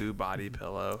waifu body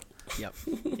pillow. Yep.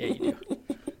 Yeah, you do.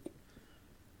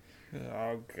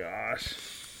 Oh gosh.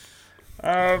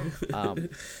 Um,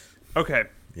 Okay,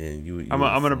 And I'm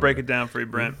gonna break it down for you,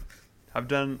 Brent. I've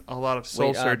done a lot of soul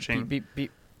wait, searching.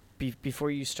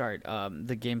 before you start,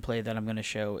 the gameplay that I'm going to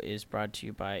show is brought to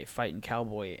you by Fightin'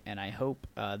 Cowboy, and I hope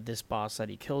this boss that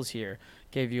he kills here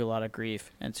gave you a lot of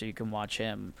grief, and so you can watch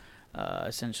him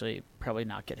essentially probably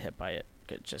not get hit by it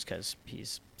just because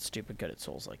he's stupid good at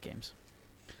Souls-like games.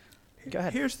 Go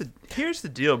ahead. Here's the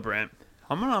deal, Brent.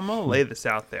 I'm gonna lay this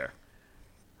out there.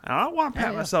 And I don't want to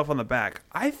pat Yeah. myself on the back.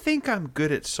 I think I'm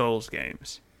good at Souls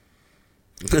games.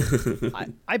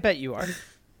 I bet you are.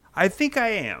 I think I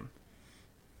am.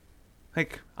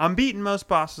 Like, I'm beating most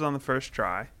bosses on the first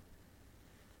try.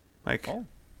 Like, Oh.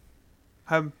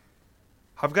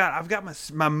 I've got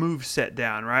my moves set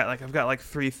down, right? Like, I've got like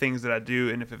 3 things that I do,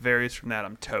 and if it varies from that,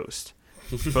 I'm toast.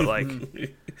 But like,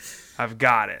 I've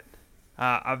got it.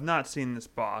 I've not seen this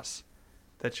boss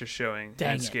that you're showing.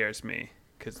 Dang That it. scares me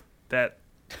because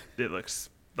it looks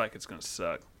like it's gonna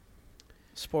suck.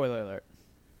 Spoiler alert.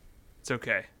 It's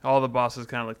okay. All the bosses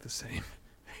kind of look the same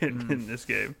in this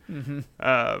game.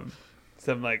 Mm-hmm.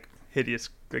 Some like hideous,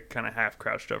 like, kind of half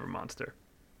crouched over monster,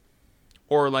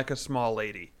 or like a small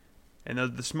lady. And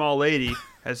the small lady,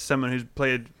 as someone who's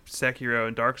played Sekiro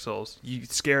and Dark Souls, you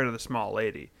scared of the small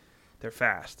lady. They're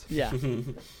fast. Yeah.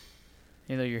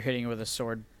 You know, you're hitting her with a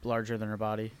sword larger than her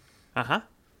body. Uh huh.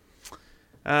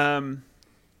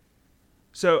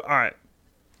 So, all right.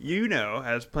 You know,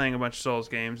 as playing a bunch of Souls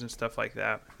games and stuff like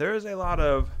that, there is a lot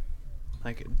of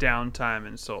like downtime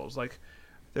in Souls. Like,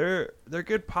 they're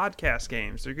good podcast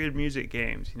games. They're good music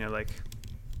games. You know, like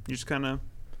you just kind of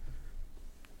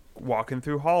walking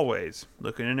through hallways,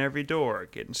 looking in every door,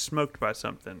 getting smoked by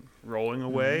something, rolling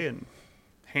away and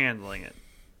handling it.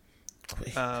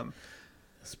 Wait, Um,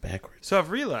 that's backwards. So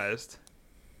I've realized,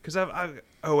 because I've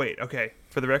oh wait, okay.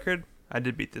 For the record, I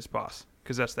did beat this boss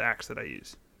because that's the axe that I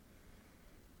use.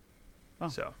 Oh.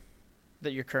 So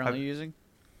That you're currently I've- using?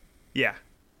 yeah,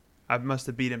 I must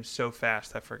have beat him so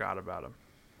fast I forgot about him.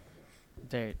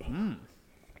 There. Mm-hmm.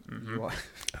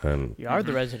 You are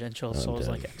the residential I'm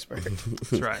Souls-like done. expert.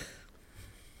 That's right.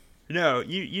 No,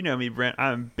 you know me, Brent.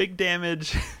 I'm big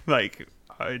damage. Like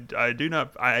I do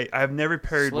not. I've never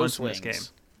parried Slow once swings. in this game.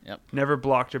 Yep. Never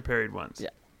blocked or parried once. Yeah.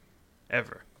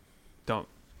 Ever. Don't.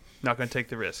 Not gonna take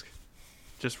the risk.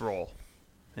 Just roll.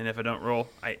 And if I don't roll,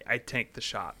 I tank the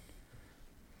shot.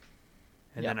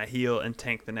 And then Yep. I heal and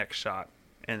tank the next shot.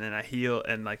 And then I heal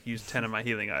and like use 10 of my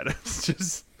healing items.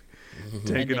 Just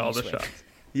tanking then all you the swing. shots.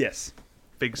 Yes.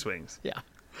 Big swings. Yeah.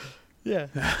 Yeah.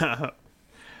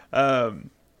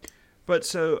 But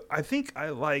so I think I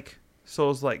like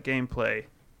Souls-like gameplay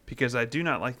because I do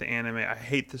not like the anime. I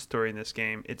hate the story in this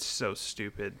game. It's so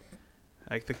stupid.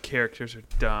 Like, the characters are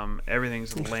dumb.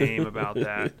 Everything's lame about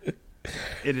that.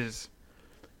 It is.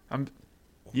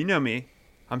 You know me.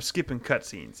 I'm skipping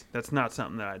cutscenes. That's not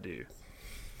something that I do.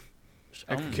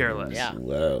 I could care less. Yeah.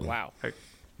 Wow. Wow.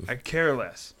 I care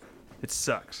less. It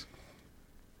sucks.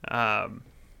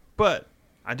 But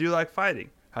I do like fighting.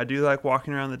 I do like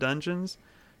walking around the dungeons,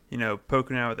 you know,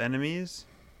 poking around with enemies.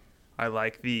 I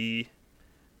like the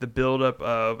build-up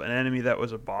of an enemy that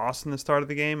was a boss in the start of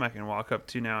the game. I can walk up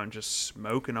to now and just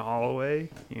smoke in a hallway.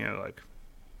 You know, like,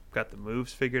 got the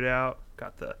moves figured out.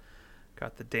 Got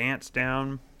the dance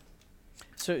down.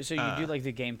 So you do like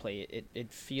the gameplay.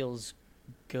 It feels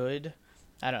good.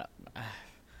 I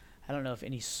don't know if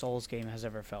any Souls game has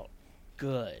ever felt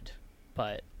good,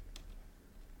 but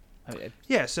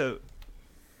Yeah, so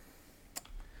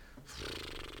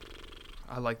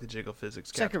I like the jiggle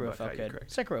physics. Captain Sekiro Buckeye, felt you're good.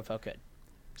 correct. Sekiro felt good.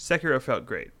 Sekiro felt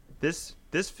great. This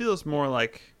feels more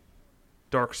like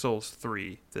Dark Souls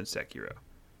 3 than Sekiro.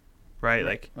 Right?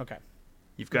 Like, Okay.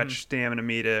 you've got your stamina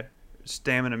meter,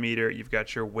 you've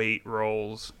got your weight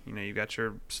rolls, you know, you've got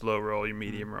your slow roll, your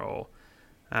medium roll.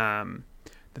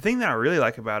 The thing that I really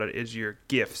like about it is your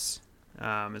gifts,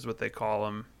 is what they call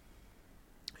them.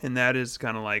 And that is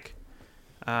kind of like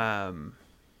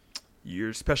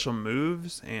your special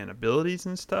moves and abilities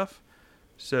and stuff.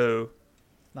 So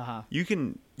Uh-huh. you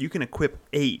can equip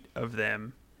 8 of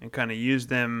them and kind of use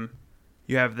them.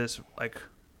 You have this like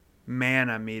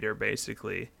mana meter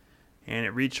basically, and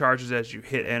it recharges as you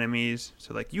hit enemies.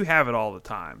 So like you have it all the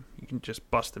time. You can just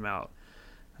bust them out.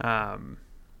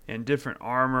 And different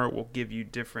armor will give you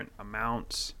different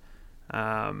amounts.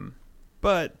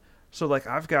 But so like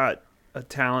I've got a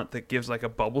talent that gives like a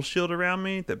bubble shield around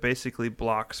me that basically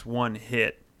blocks one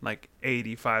hit like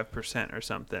 85% or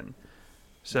something.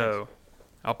 So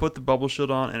I'll put the bubble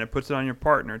shield on, and it puts it on your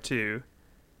partner too.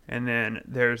 And then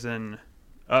there's an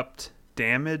upped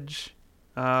damage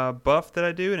buff that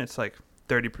I do, and it's like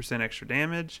 30% extra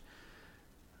damage.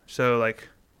 So like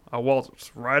I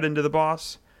waltz right into the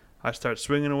boss. I start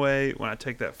swinging away. When I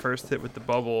take that first hit with the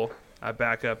bubble, I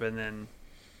back up and then,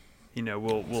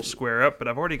 we'll square up. But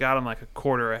I've already got him like a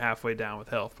quarter or halfway down with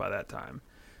health by that time.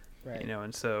 Right.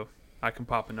 And so I can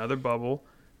pop another bubble,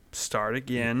 start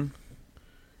again.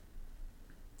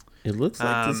 It looks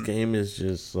like this game is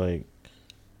just like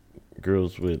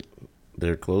girls with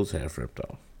their clothes half ripped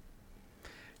off.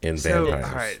 And vampires.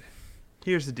 All right,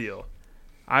 here's the deal.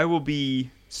 I will be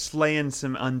slaying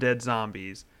some undead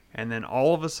zombies, and then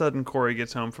all of a sudden Corey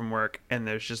gets home from work, and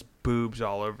there's just boobs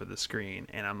all over the screen.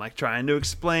 And I'm like trying to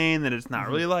explain that it's not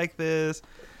really like this.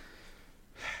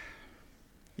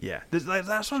 Yeah, that's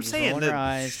what I'm saying. Rolling her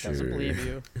eyes, doesn't believe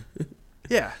you.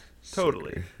 Yeah,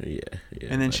 totally. Yeah.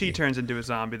 And then she turns into a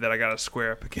zombie that I got to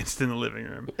square up against in the living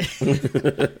room.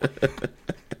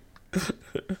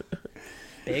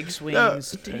 Big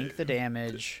swings, tank the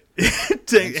damage.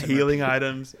 Take healing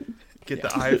items. Get the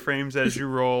iframes as you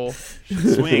roll.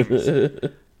 Swings.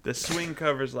 The swing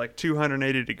covers like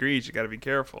 280 degrees. You got to be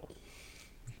careful.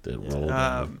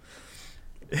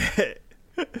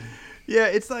 Yeah,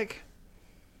 it's like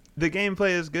the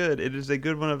gameplay is good. It is a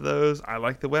good one of those. I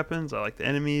like the weapons. I like the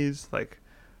enemies. Like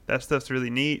that stuff's really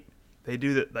neat. They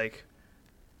do that. Like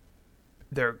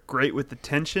they're great with the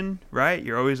tension. Right?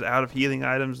 You're always out of healing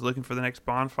items, looking for the next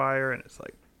bonfire, and it's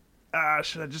like,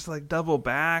 should I just like double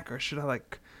back, or should I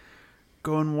like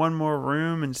go in one more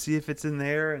room and see if it's in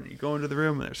there? And you go into the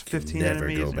room and there's 15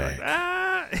 enemies. Go and back.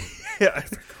 You're like, yeah.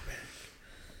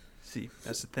 See,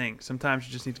 that's the thing. Sometimes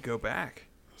you just need to go back.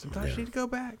 Sometimes you need to go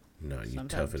back. No, you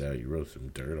tough it out. You roll some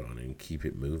dirt on it and keep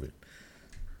it moving.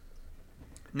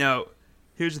 Now,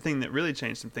 here's the thing that really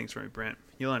changed some things for me, Brent.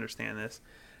 You'll understand this.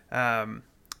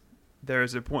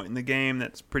 There's a point in the game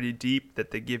that's pretty deep that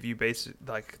they give you basic,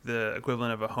 like the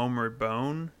equivalent of a homeward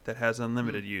bone that has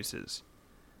unlimited uses.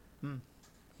 You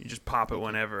just pop it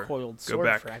whenever. Coiled go sword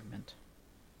back. fragment.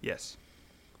 Yes.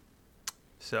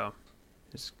 So,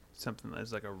 it's something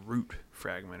that's like a root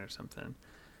fragment or something.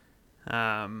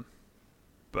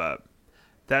 But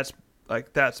that's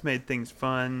made things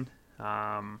fun.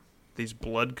 These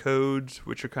blood codes,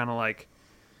 which are kind of like,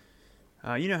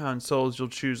 you know how in Souls you'll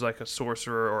choose like a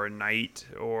sorcerer or a knight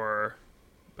or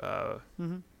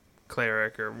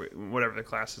cleric or whatever the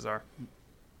classes are.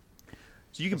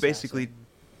 So you can basically,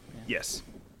 yes.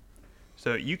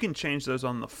 So you can change those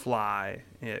on the fly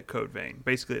at Code Vein,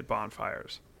 basically at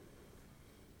bonfires.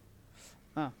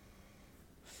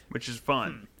 Which is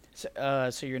fun.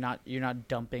 So you're not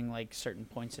dumping like certain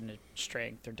points into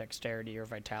strength or dexterity or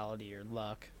vitality or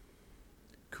luck.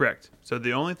 Correct. So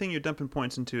the only thing you're dumping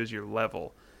points into is your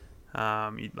level.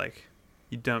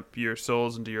 You dump your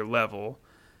souls into your level,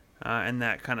 and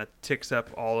that kind of ticks up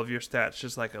all of your stats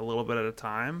just like a little bit at a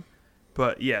time.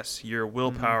 But yes, your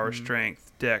willpower,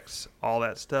 strength, dex, all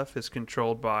that stuff is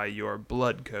controlled by your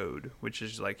blood code, which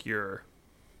is like your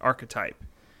archetype.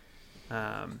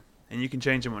 And you can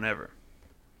change them whenever.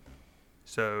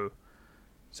 So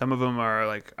some of them are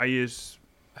like, I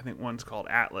think one's called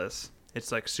Atlas.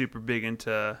 It's like super big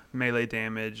into melee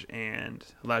damage and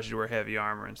allows you to wear heavy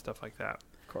armor and stuff like that.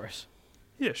 Of course.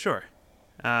 Yeah, sure.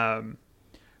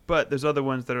 But there's other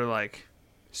ones that are like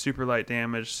super light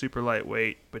damage, super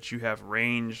lightweight, but you have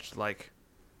ranged like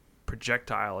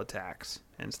projectile attacks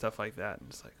and stuff like that. And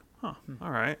it's like,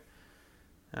 all right.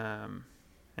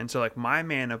 And so like my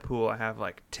mana pool, I have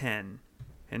like 10,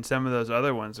 and some of those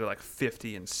other ones are like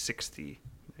 50 and 60.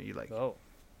 You like,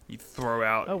 you throw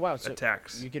out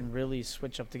attacks. So you can really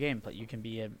switch up the gameplay. You can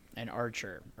be an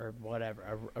archer or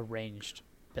whatever, a ranged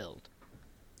build.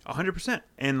 100%.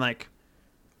 And like,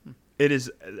 it is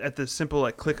at the simple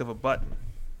like click of a button.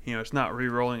 You know, it's not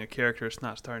re-rolling a character. It's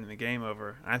not starting the game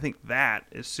over. I think that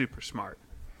is super smart.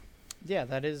 Yeah,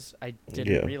 that is. I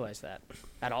didn't realize that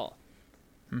at all.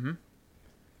 Mm-hmm.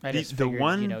 I just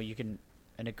figured, you can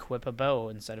equip a bow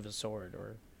instead of a sword,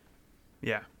 or.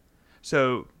 Yeah.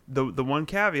 So the one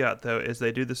caveat though is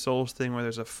they do the Souls thing where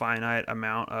there's a finite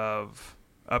amount of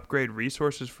upgrade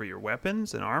resources for your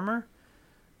weapons and armor.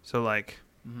 So like,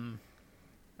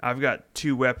 I've got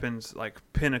 2 weapons like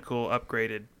pinnacle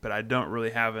upgraded, but I don't really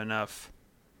have enough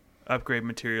upgrade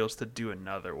materials to do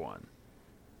another one.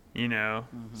 You know,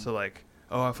 so like,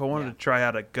 if I wanted to try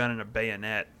out a gun and a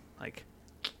bayonet, like,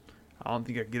 I don't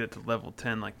think I could get it to level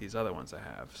 10 like these other ones I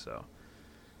have. So.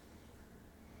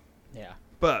 Yeah.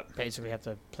 But basically have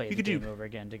to play the game over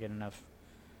again to get enough.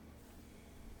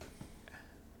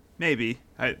 Maybe.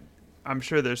 I'm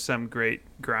sure there's some great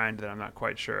grind that I'm not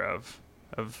quite sure of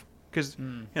because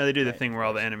they do the thing where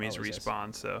all the enemies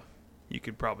respawn, so you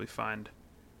could probably find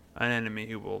an enemy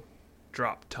who will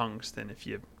drop tungsten if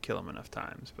you kill him enough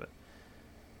times. But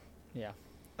yeah,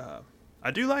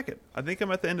 I do like it. I think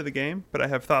I'm at the end of the game, but I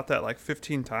have thought that like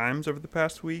 15 times over the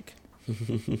past week.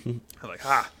 I'm like,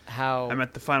 I'm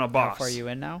at the final boss. How far are you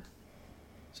in now?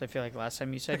 So I feel like last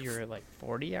time you said you were at like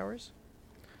 40 hours?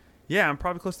 Yeah, I'm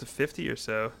probably close to 50 or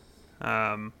so.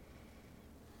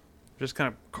 Just kind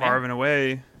of carving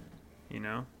away, you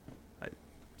know.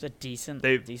 It's a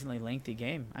decently lengthy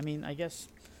game. I mean, I guess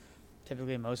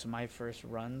typically most of my first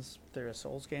runs through a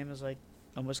Souls game is like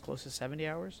almost close to 70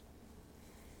 hours.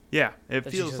 Yeah, it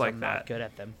That's feels just like I'm that. not good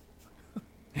at them.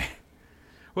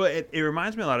 Well, it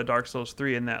reminds me a lot of Dark Souls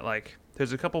 3 in that, like,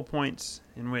 there's a couple points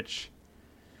in which,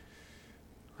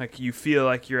 like, you feel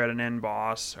like you're at an end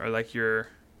boss, or like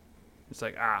it's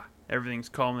like, everything's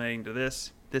culminating to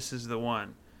this. This is the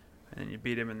one. And you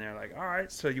beat him, and they're like, all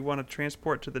right, so you want to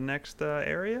transport to the next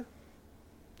area?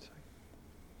 It's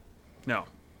like, no,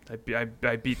 I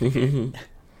beat the game.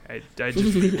 I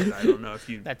just beat it. I don't know if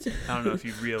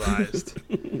you realized.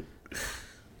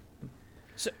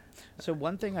 So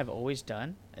one thing I've always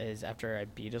done is after I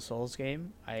beat a Souls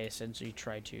game, I essentially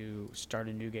try to start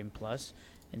a new game plus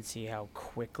and see how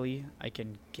quickly I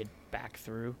can get back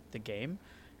through the game.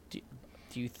 Do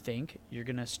you think you're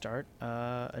gonna start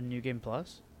a new game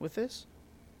plus with this?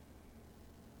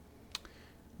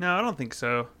 No, I don't think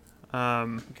so.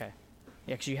 Okay.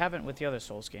 Yeah, because you haven't with the other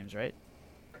Souls games, right?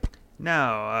 No,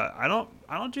 I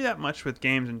don't do that much with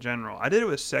games in general. I did it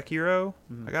with Sekiro.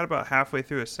 Mm-hmm. I got about halfway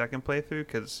through a second playthrough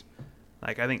because,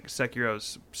 like, I think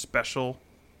Sekiro's special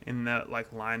in that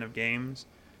like line of games.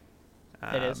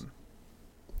 It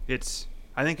is.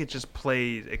 I think it just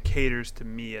plays. It caters to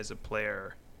me as a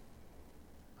player.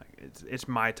 Like it's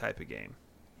my type of game.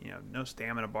 You know, no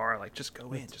stamina bar. Like just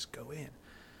go in. It's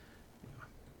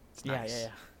nice.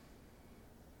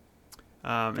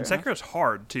 Yeah. And Sekiro's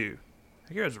hard too.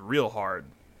 Sekiro's real hard.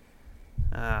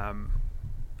 I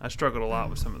struggled a lot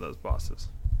with some of those bosses.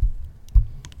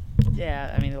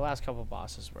 Yeah, I mean the last couple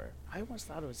bosses were. I almost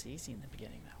thought it was easy in the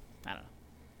beginning, though. I don't know.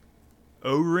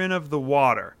 Orin of the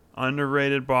Water,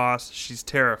 underrated boss. She's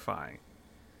terrifying.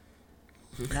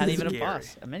 Not even a Scary.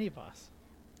 boss, a mini boss.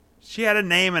 She had a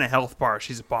name and a health bar.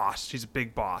 She's a boss. She's a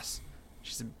big boss.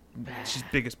 She's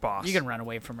biggest boss. You can run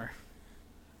away from her.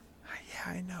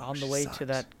 Yeah, I know. On the she way sucks. to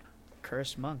that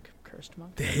cursed monk.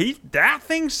 That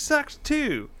thing sucked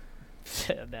too.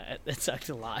 That sucked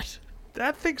a lot.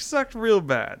 That thing sucked real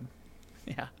bad.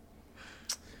 Yeah.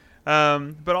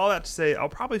 But all that to say, I'll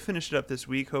probably finish it up this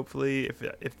week. Hopefully,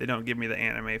 if they don't give me the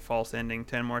anime false ending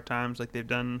 10 more times like they've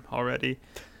done already.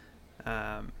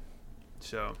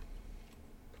 So,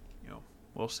 you know,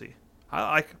 we'll see.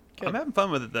 I'm having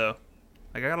fun with it though.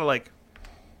 Like I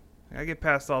gotta get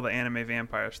past all the anime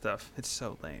vampire stuff. It's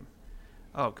so lame.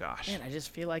 Oh gosh. Man, I just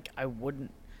feel like I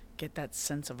wouldn't get that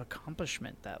sense of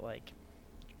accomplishment that like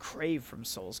crave from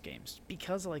Souls games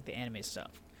because of like the anime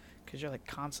stuff. Because you're like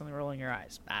constantly rolling your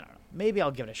eyes. I don't know. Maybe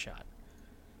I'll give it a shot.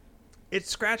 It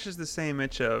scratches the same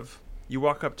itch of you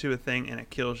walk up to a thing and it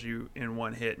kills you in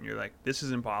one hit, and you're like, this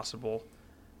is impossible.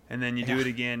 And then you do it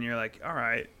again, and you're like, all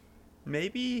right,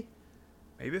 maybe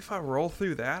if I roll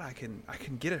through that, I can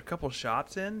get a couple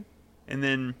shots in. And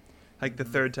then like the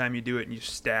third time you do it and you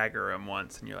stagger them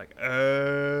once, and you're like,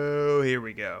 oh, here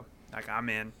we go. Like I'm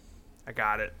in. I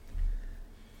got it.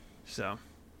 So,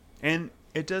 and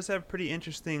it does have pretty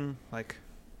interesting like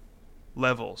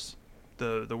levels.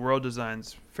 The world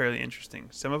design's fairly interesting.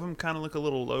 Some of them kind of look a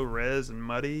little low res and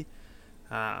muddy,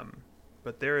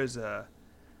 but there is a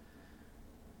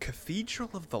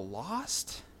Cathedral of the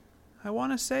Lost, I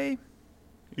want to say.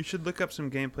 You should look up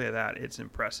some gameplay of that. It's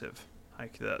impressive.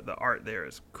 Like the art there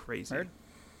is crazy. Heard.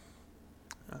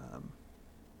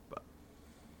 But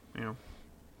you know,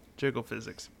 jiggle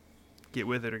physics. Get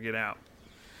with it or get out.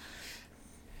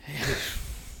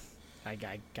 I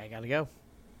gotta go.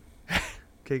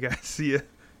 Okay, guys. See ya.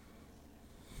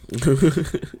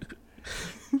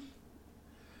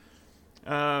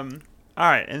 All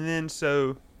right, and then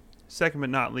so second but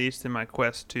not least in my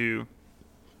quest to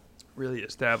really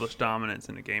establish dominance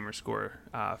in the gamer score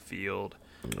field,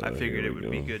 I figured it would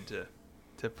be good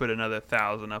to put another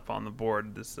 1,000 up on the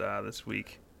board this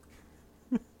week.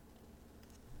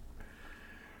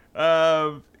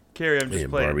 Carrie, I'm just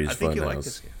playing. Barbie's I think you like Funhouse.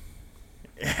 this game.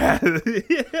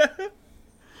 Yeah.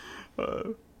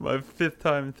 My 5th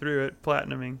time through it,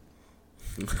 platinuming.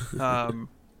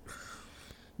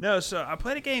 No, so I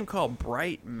played a game called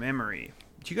Bright Memory.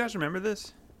 Do you guys remember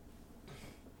this?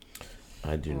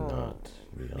 I do not. To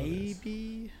be honest.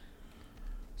 Maybe.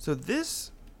 So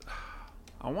this,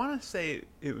 I want to say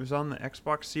it was on the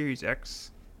Xbox Series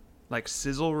X, like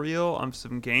sizzle reel on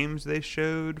some games they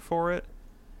showed for it.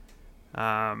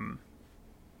 I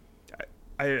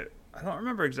I don't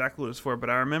remember exactly what it was for, but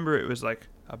I remember it was like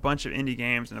a bunch of indie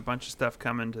games and a bunch of stuff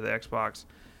coming to the Xbox,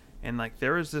 and like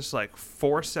there was this like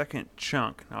 4-second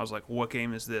chunk, and I was like, "What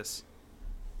game is this?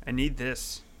 I need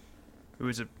this." It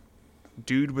was a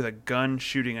dude with a gun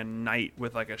shooting a knight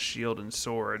with like a shield and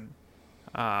sword.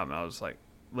 I was like,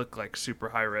 looked like super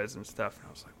high res and stuff, and I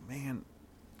was like, "Man,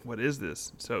 what is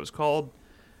this?" So it was called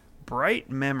Bright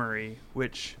Memory,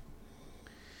 which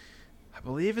I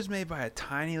believe is made by a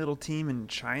tiny little team in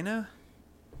China,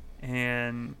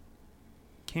 and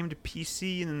came to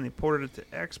PC, and then they ported it to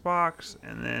Xbox,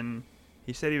 and then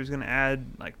he said he was going to add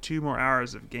like 2 more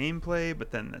hours of gameplay,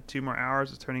 but then the 2 more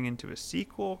hours is turning into a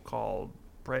sequel called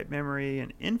Bright Memory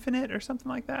and Infinite or something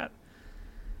like that.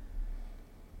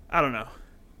 I don't know,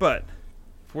 but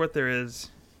for what there is,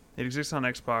 it exists on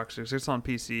Xbox, it exists on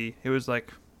PC. It was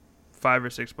like $5 or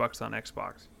 $6 on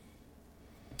Xbox.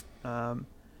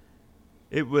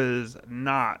 It was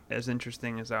not as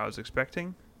interesting as I was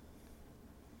expecting.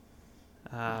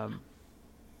 But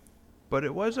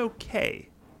it was okay.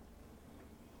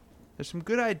 There's some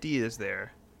good ideas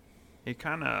there. It's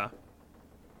kind of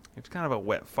a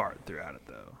wet fart throughout it,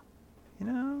 though. You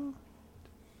know?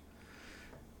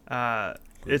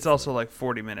 It's also like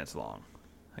 40 minutes long,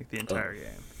 like the entire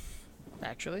game.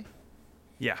 Actually?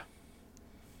 Yeah.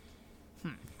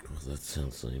 Well, that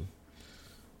sounds lame.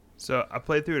 So I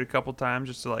played through it a couple times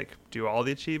just to like do all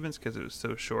the achievements because it was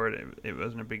so short. It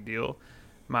wasn't a big deal.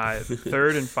 My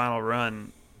third and final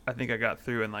run, I think I got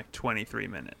through in like 23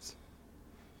 minutes.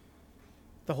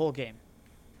 The whole game.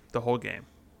 The whole game.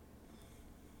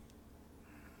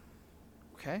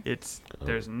 Okay.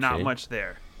 There's not Okay. much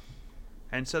there.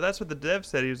 And so that's what the dev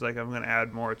said. He was like, I'm going to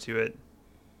add more to it.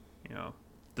 You know,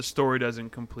 the story doesn't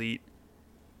complete.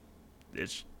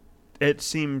 It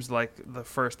seems like the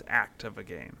first act of a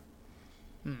game.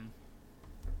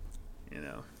 You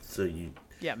know. So you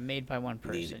Yeah, made by one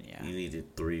person, yeah. you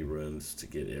needed 3 runs to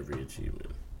get every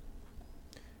achievement.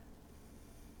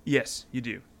 Yes, you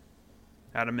do.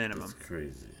 At a minimum. That's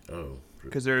crazy. Oh.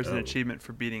 Because there is an achievement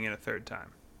for beating it a third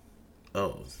time.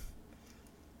 Oh.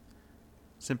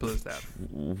 Simple as that.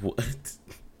 What?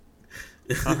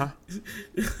 Uh-huh.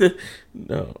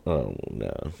 No. Oh,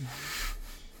 no.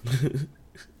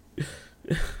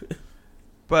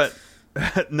 But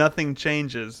nothing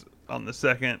changes on the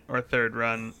second or third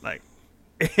run. Like,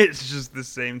 it's just the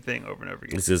same thing over and over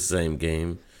again. It's the same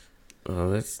game. Oh,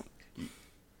 that's...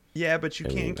 Yeah, but you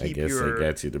can't keep I guess your... I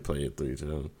got you to play it 3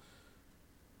 times.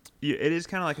 It is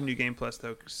kind of like a new game plus,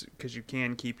 though, because you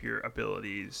can keep your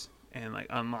abilities and like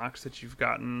unlocks that you've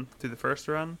gotten through the first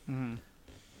run. Mm-hmm.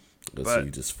 So But-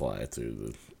 you just fly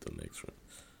through the next one.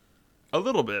 A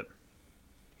little bit.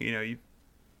 You know, you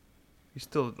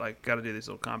still like got to do these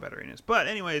little combat arenas. But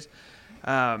anyways,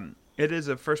 it is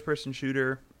a first-person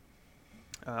shooter.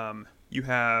 You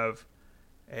have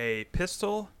a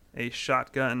pistol, a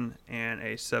shotgun, and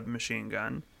a submachine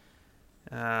gun.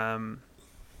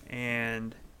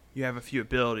 And you have a few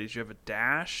abilities. You have a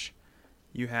dash.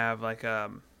 You have like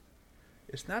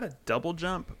it's not a double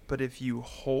jump, but if you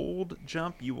hold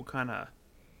jump, you will kind of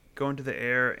go into the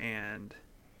air, and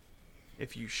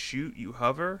if you shoot, you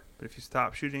hover. But if you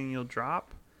stop shooting, you'll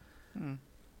drop. But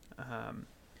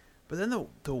then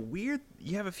the weird,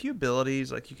 you have a few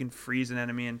abilities, like you can freeze an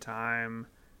enemy in time.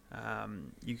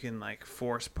 You can like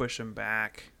force push them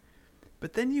back.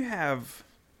 But then you have,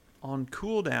 on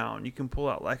cooldown, you can pull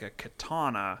out like a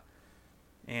katana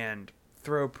and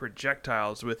throw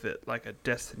projectiles with it like a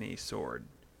Destiny sword.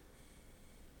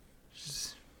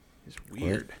 It's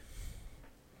weird.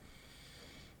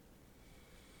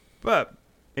 What? But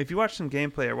if you watch some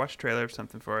gameplay or watch a trailer or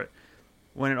something for it,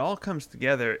 when it all comes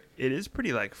together, it is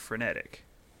pretty like frenetic.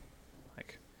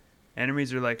 Like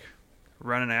enemies are like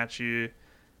running at you,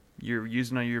 you're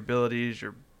using all your abilities,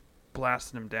 you're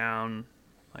blasting them down.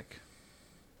 Like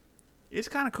it's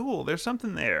kind of cool. There's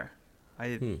something there.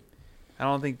 I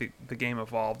don't think the game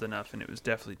evolved enough, and it was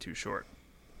definitely too short.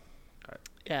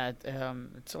 Yeah,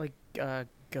 it's like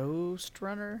Ghost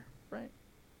Runner, right?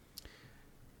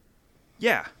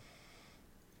 Yeah.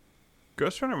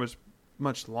 Ghost Runner was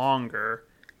much longer.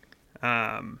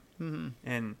 And,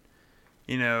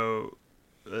 you know,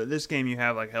 this game you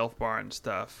have like health bar and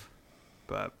stuff.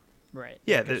 But, Right.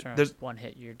 Yeah, Ghost Runner, there's- one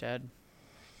hit, you're dead.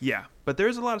 yeah. But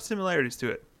there's a lot of similarities to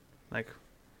it. Like,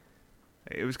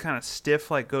 it was kind of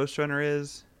stiff like Ghost Runner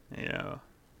is. You know.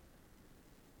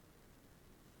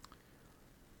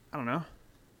 I don't know.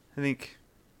 I think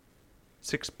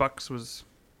 $6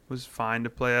 was fine to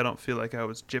play. I don't feel like I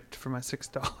was gypped for my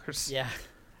 $6. Yeah.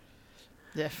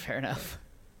 Yeah, fair enough.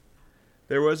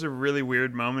 There was a really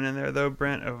weird moment in there, though,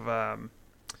 Brent, of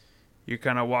you're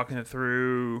kind of walking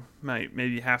through,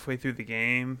 maybe halfway through the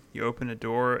game, you open a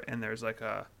door and there's like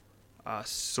a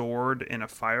sword in a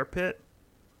fire pit,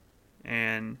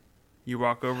 and you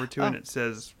walk over to it and it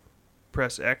says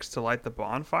press X to light the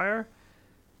bonfire.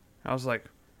 I was like,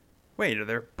 wait, are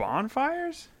there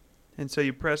bonfires? And so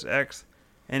you press X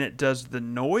and it does the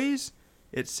noise.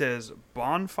 It says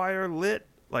bonfire lit,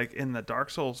 like in the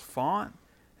Dark Souls font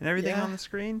and everything on the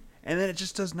screen, and then it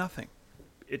just does nothing.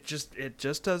 It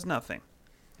just does nothing.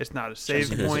 It's not a save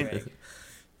point. It's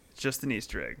just an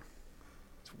Easter egg.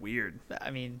 It's weird.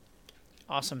 I mean,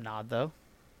 awesome nod though.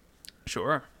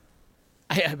 Sure.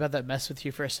 I about that mess with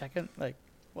you for a second. Like,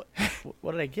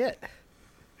 what did I get?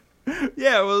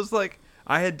 Yeah, well, it was like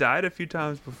I had died a few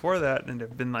times before that and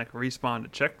have been like respawned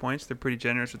at checkpoints. They're pretty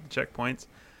generous with the checkpoints.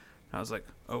 I was like,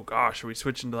 oh gosh, are we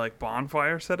switching to like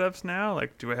bonfire setups now?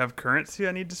 Like, do I have currency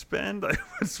I need to spend? Like,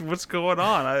 what's going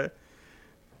on?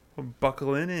 I'm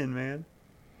buckling in, man.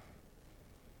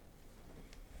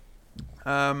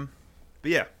 But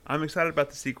yeah, I'm excited about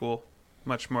the sequel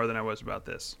much more than I was about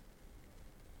this.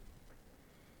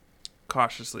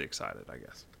 Cautiously excited, I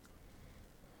guess.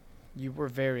 You were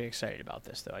very excited about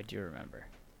this, though. I do remember.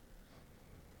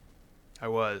 I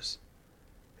was.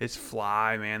 It's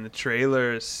fly, man. The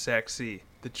trailer is sexy.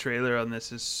 The trailer on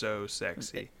this is so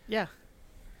sexy. Yeah.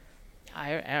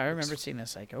 I remember seeing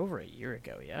this like over a year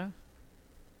ago, yeah?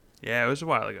 Yeah, it was a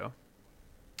while ago.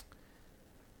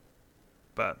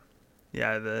 But,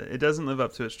 yeah, it doesn't live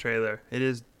up to its trailer. It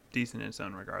is decent in its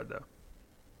own regard, though.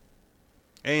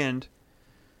 And,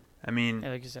 I mean...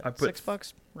 Yeah, like you said,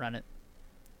 $6, run it.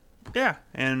 Yeah,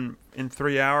 and in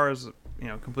 3 hours,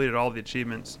 completed all the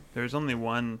achievements. There's only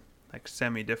one, like,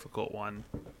 semi-difficult one.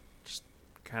 Just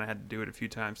kind of had to do it a few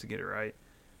times to get it right.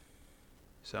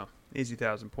 So, easy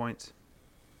 1,000 points.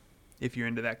 If you're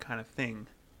into that kind of thing.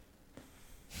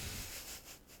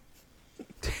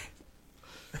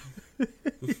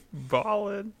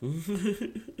 Ballin'.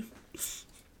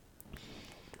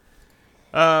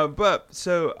 But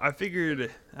so I figured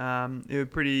it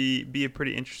would be a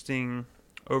pretty interesting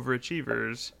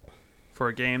overachievers for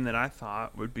a game that I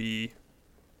thought would be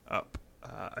up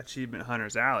Achievement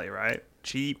Hunter's alley, right?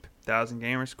 Cheap, 1,000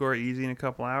 gamer score, easy in a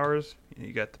couple hours.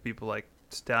 You got the people like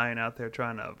Stallion out there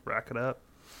trying to rack it up.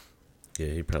 Yeah,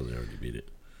 he probably already beat it.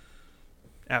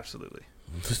 Absolutely.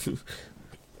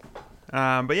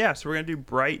 But yeah, so we're going to do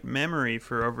Bright Memory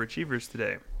for overachievers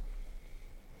today.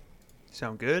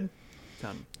 Sound good?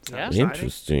 Sound exciting?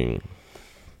 Interesting.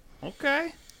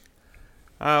 Okay.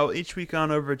 Each week on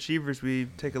Overachievers, we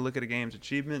take a look at a game's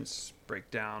achievements,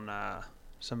 break down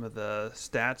some of the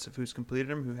stats of who's completed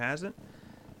them, who hasn't.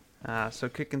 So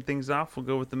kicking things off, we'll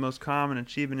go with the most common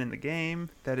achievement in the game.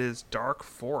 That is Dark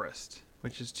Forest,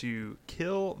 which is to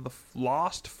kill the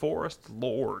Lost Forest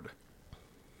Lord.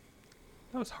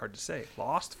 That was hard to say.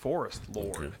 Lost Forest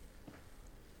Lord.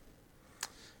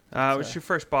 Which is your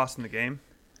first boss in the game.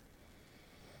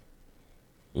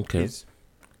 Okay. He's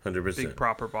 100%. big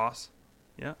proper boss.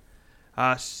 Yeah.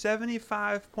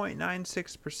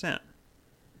 75.96%.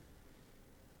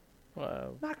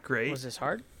 Whoa. Not great. Was this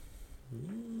hard?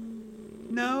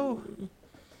 No.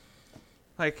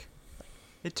 Like,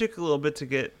 it took a little bit to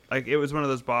get, like, it was one of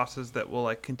those bosses that will,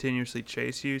 like, continuously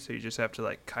chase you, so you just have to,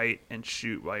 like, kite and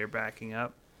shoot while you're backing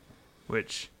up,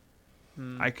 which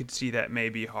I could see that may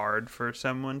be hard for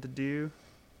someone to do,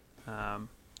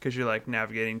 because you're, like,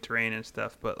 navigating terrain and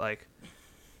stuff, but, like,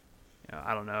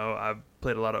 I don't know. I've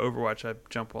played a lot of Overwatch. I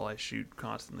jump while I shoot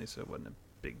constantly, so it wasn't a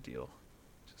big deal.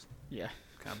 Just kind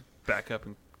of back up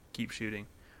and keep shooting.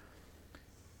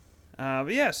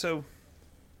 But yeah, so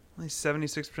only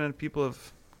 76% of people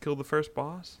have killed the first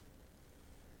boss.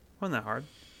 Wasn't that hard.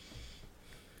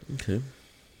 Okay.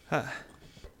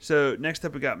 So next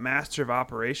up we got Master of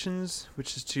Operations,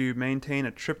 which is to maintain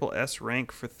a triple S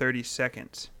rank for 30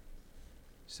 seconds.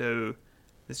 So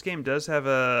this game does have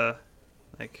a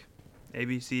like A,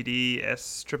 B, C, D,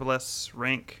 S, triple S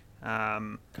rank.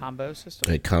 Combo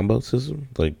system? A combo system?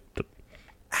 Like,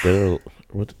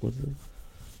 what is it?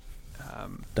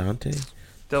 Dante?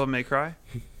 Devil May Cry.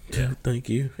 Yeah. Thank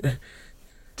you.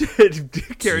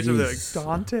 Carries over there like,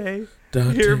 Dante?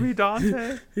 Dante. Hear me,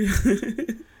 Dante?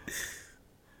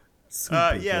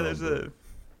 Yeah,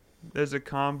 there's a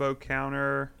combo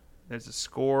counter. There's a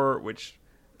score, which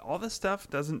all this stuff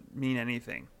doesn't mean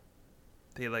anything.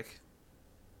 They like,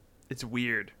 it's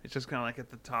weird. It's just kind of like at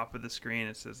the top of the screen.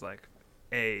 It says like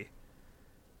A,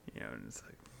 and it's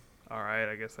like, all right,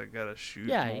 I guess I gotta shoot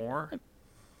more. It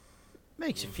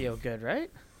makes you feel good,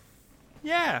 right?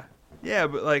 Yeah,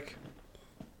 but like,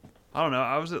 I don't know.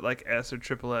 I was at like S or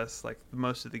triple S like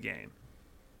most of the game,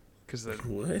 because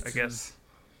What? I guess.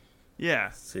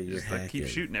 Yeah. So you're Just like keep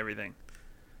hacking. shooting everything.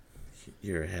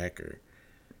 You're a hacker.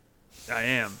 I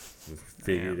am. You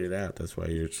figured it out. That's why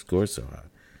your score's so high.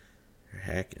 You're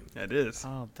hacking. It is.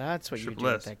 Oh, that's what you Triple do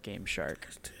S. with that Game Shark.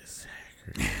 This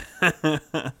hacker.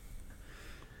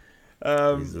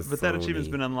 He's a But that achievement's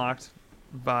phony. been unlocked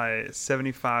by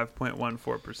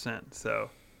 75.14%. So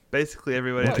basically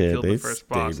everybody that Okay, killed they the first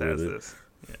boss stayed has with it. this.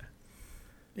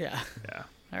 Yeah. Yeah.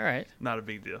 All right. Not a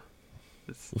big deal.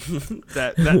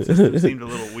 That system seemed a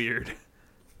little weird.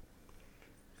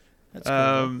 That's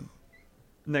cool.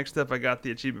 Next up, I got the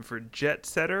achievement for Jet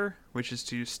Setter, which is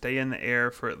to stay in the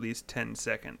air for at least 10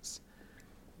 seconds,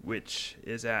 which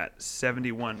is at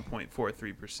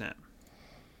 71.43%.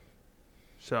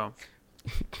 So,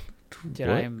 Dude,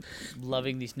 What? I am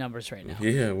loving these numbers right now.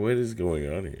 Yeah, what is going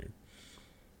on here?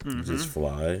 You just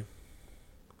fly.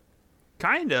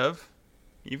 kind of.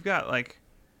 You've got like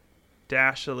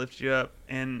dash to lift you up,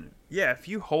 and yeah, if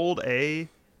you hold A,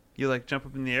 you like jump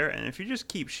up in the air, and if you just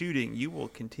keep shooting, you will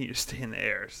continue to stay in the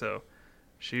air. So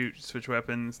shoot, switch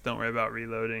weapons, don't worry about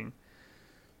reloading.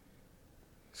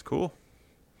 It's cool.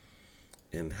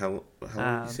 And how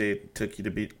long did you say it took you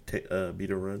to beat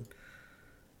a run?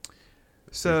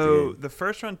 So Okay. the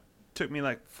first run took me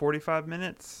like 45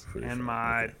 minutes, 45, and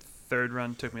my okay. third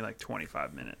run took me like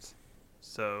 25 minutes.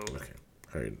 So Okay.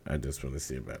 All right. I just want to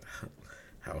see about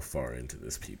how far into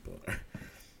this people are.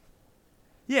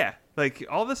 yeah, like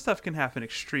all this stuff can happen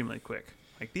extremely quick.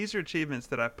 Like these are achievements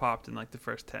that I popped in like the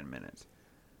first 10 minutes.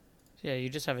 Yeah, you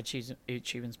just have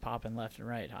achievements popping left and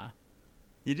right, huh?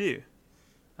 You do.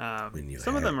 When you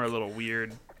Some of them hack. are a little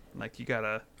weird. Like you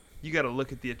gotta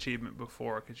look at the achievement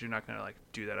before, because you're not gonna like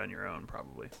do that on your own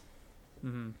probably.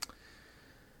 Mm-hmm.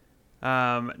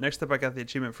 Next up, I got the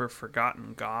achievement for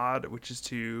Forgotten God, which is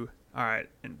to, all right,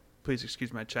 and please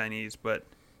excuse my Chinese, but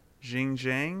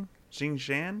Xingjian,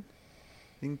 Xingtian.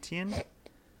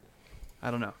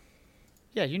 I don't know.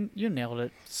 Yeah, you nailed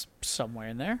it somewhere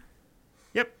in there.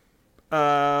 Yep.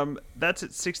 That's at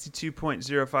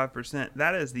 62.05%.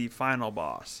 That is the final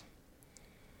boss.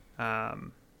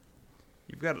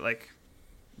 You've got like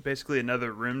basically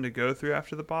another room to go through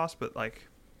after the boss, but like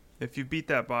if you beat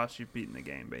that boss, you've beaten the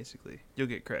game basically. You'll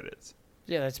get credits.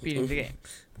 Yeah, that's beating the game.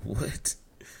 What?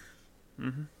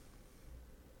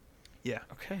 Yeah.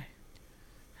 Okay.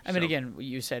 I mean, So- again,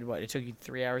 you said what? It took you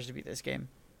 3 hours to beat this game?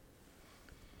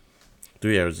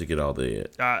 3 hours to get all the.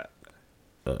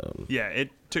 Yeah, it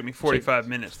took me 45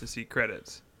 minutes to see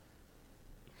credits.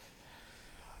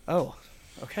 Oh,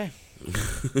 okay.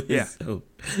 Yeah. So,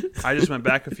 I just went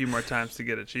back a few more times to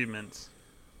get achievements.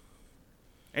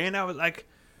 And I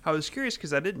was curious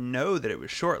because I didn't know that it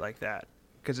was short like that.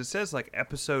 Because it says like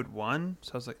episode 1.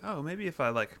 So I was like, oh, maybe if I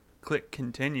like click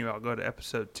continue, I'll go to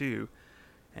episode 2.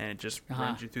 And it just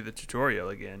runs you through the tutorial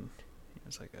again.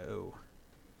 It's like, oh.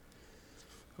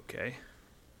 Okay.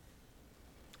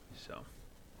 So.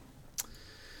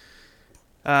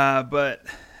 But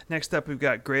next up, we've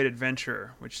got Great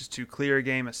Adventure, which is to clear a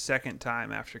game a second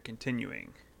time after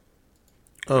continuing.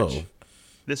 oh.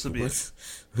 This will be What?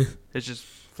 it's just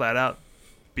flat out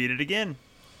beat it again.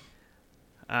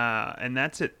 And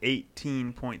that's at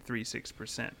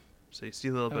 18.36%. So you see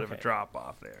a little bit of a Okay. drop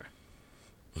off there.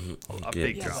 A Good.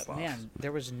 big Yeah, drop but off. man,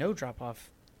 there was no drop off.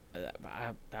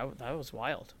 That was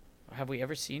wild. Have we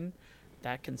ever seen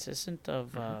that consistent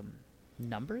of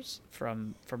numbers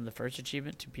from the first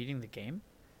achievement to beating the game?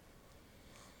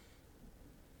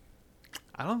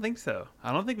 I don't think so.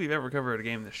 I don't think we've ever covered a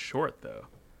game this short though.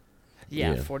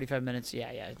 Yeah, Yeah. 45 minutes.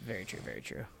 Yeah, very true, very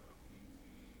true.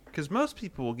 Because most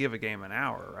people will give a game an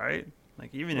hour, right?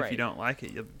 Like even if you Right. don't like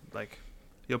it,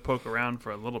 you'll poke around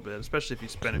for a little bit, especially if you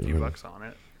spend a few bucks on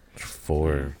it.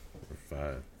 4 or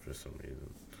 5 for some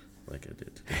reason. Like I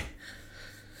did today.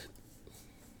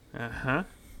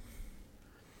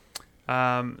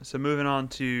 So moving on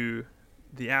to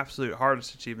the absolute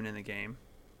hardest achievement in the game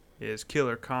is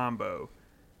Killer Combo,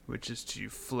 which is to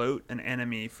float an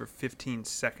enemy for 15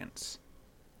 seconds,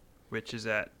 which is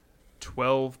at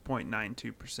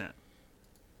 12.92%.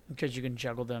 Because you can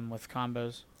juggle them with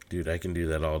combos. Dude, I can do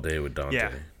that all day with Dante.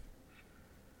 Yeah.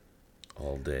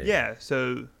 All day. Yeah,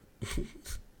 so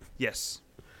yes.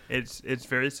 It's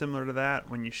very similar to that.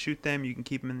 When you shoot them, you can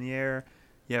keep them in the air.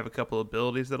 You have a couple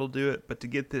abilities that'll do it, but to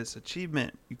get this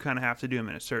achievement, you kind of have to do them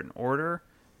in a certain order,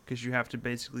 because you have to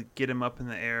basically get them up in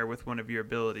the air with one of your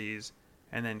abilities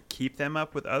and then keep them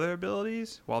up with other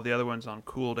abilities while the other one's on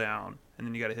cooldown, and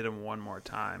then you got to hit them one more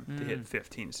time to hit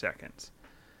 15 seconds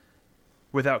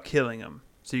without killing them.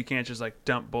 So you can't just like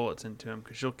dump bullets into them,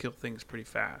 because you'll kill things pretty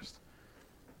fast.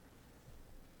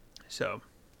 So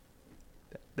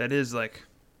that is like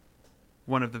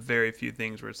one of the very few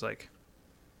things where it's like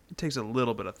it takes a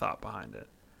little bit of thought behind it.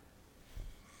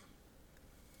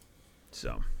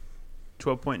 So, Had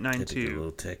to get a 12.92,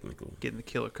 little technical. getting the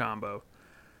killer combo.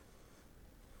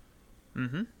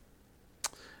 Mm-hmm.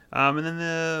 And then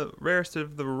the rarest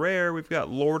of the rare, we've got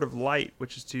Lord of Light,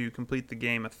 which is to complete the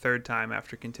game a third time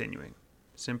after continuing.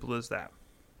 Simple as that.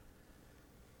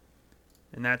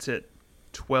 And that's at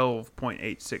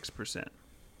 12.86%.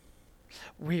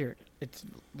 Weird. It's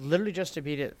literally just to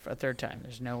beat it for a third time.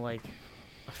 There's no like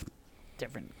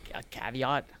different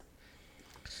caveat.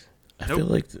 I Nope. feel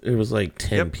like there was like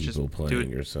 10 Yep, just people do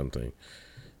playing it. or something.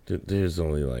 There's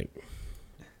only like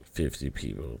 50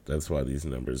 people. That's why these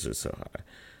numbers are so high.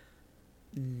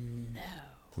 No.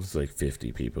 It's like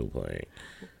 50 people playing.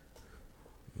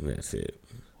 And that's it.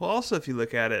 Well, also, if you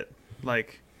look at it,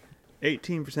 like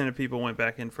 18% of people went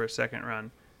back in for a second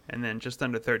run, and then just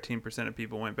under 13% of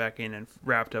people went back in and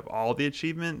wrapped up all the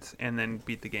achievements and then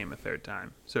beat the game a third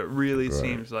time. So it really Right.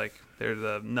 seems like they're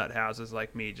the nut houses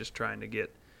like me just trying to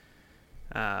get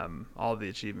all the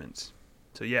achievements.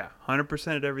 So yeah,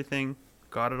 100% of everything,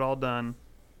 got it all done,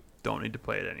 don't need to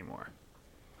play it anymore.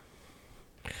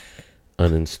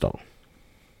 Uninstall.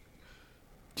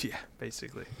 Yeah,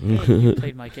 basically. Hey, you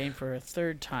played my game for a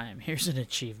third time. Here's an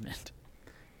achievement.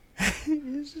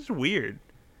 It's just weird.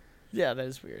 Yeah, that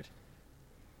is weird.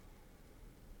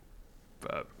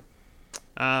 But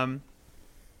I'm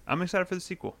excited for the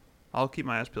sequel. I'll keep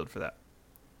my eyes peeled for that.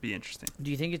 Be interesting.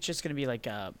 Do you think it's just going to be like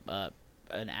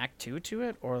an act 2 to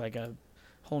it, or like a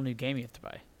whole new game you have to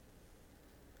buy?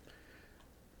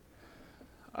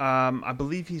 I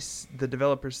believe the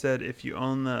developer said if you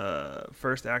own the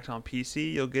first act on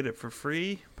PC, you'll get it for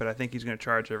free, but I think he's going to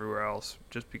charge everywhere else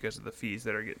just because of the fees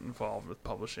that are getting involved with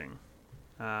publishing.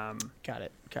 Got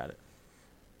it.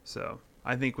 So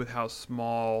I think with how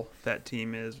small that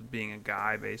team is, being a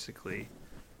guy basically,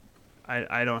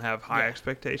 I don't have high Yeah.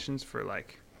 expectations for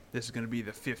like this is going to be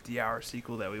the 50-hour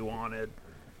sequel that we wanted.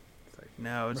 It's like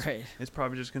no, Right. it's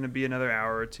probably just going to be another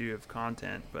hour or two of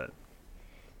content, but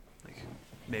like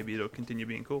maybe it'll continue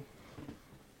being cool.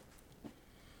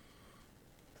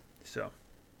 So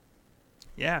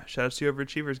yeah, shout out to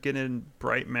Overachievers getting in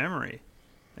Bright Memory.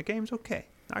 That game's okay,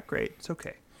 not great, it's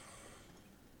okay.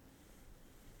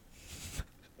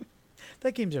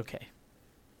 That game's okay.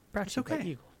 Brought It's to you by okay.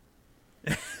 Eagle.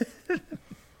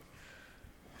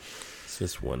 It's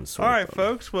just one All sort right, of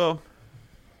folks. Well,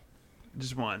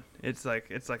 just one. It's like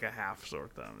a half sore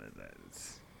thumb.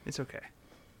 It's okay.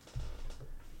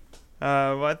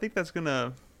 Well, I think that's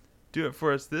gonna do it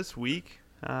for us this week.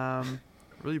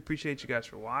 Really appreciate you guys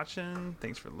for watching.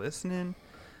 Thanks for listening.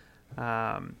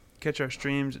 Catch our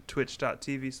streams at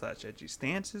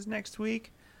twitch.tv/edgystances next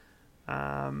week.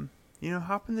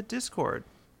 Hop in the Discord.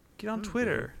 Get on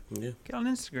Twitter. Yeah. Get on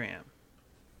Instagram.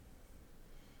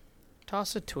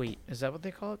 Toss a tweet. Is that what they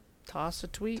call it? Toss a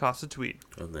tweet? Toss a tweet.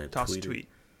 On that Toss a Twitter. tweet.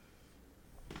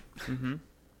 Mm-hmm.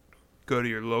 Go to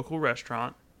your local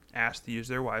restaurant. Ask to use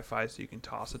their Wi-Fi so you can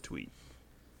toss a tweet.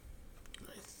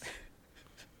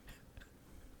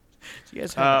 Do you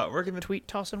guys have Where can a the tweet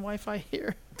tossing Wi-Fi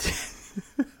here?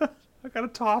 I gotta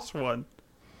toss one.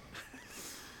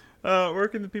 Where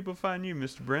can the people find you,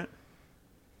 Mr. Brent?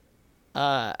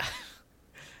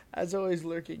 As always,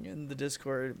 lurking in the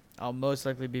Discord. I'll most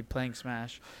likely be playing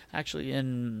Smash. Actually,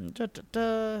 in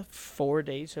 4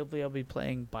 days, hopefully, I'll be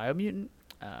playing Biomutant.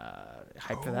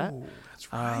 Hype for that.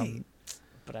 That's right.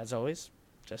 But as always,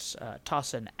 just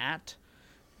toss an @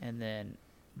 and then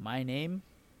my name,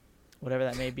 whatever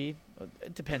that may be.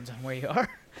 It depends on where you are.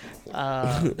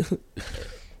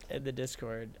 In the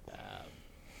Discord,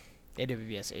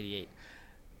 AWBS88,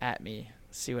 at me.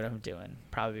 See what I'm doing.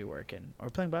 Probably be working or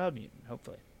playing Biomutant.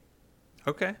 Hopefully.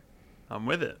 Okay, I'm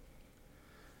with it.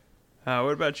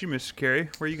 What about you, Mr. Carey?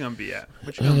 Where you gonna be at?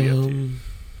 What you gonna be up to?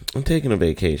 I'm taking a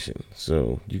vacation,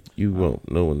 so you won't.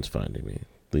 No one's finding me.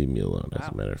 Leave me alone, as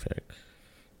a Wow. matter of fact.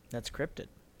 That's cryptid.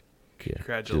 Yeah,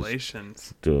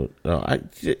 Congratulations. I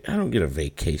don't get a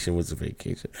vacation. What's a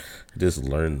vacation? I just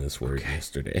learned this word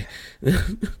yesterday.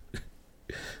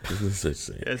 There's no such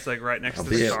thing. It's like right next I'll to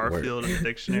the be at work. Starfield in the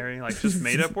dictionary, like just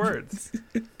made up words.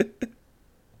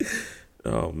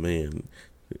 Oh man,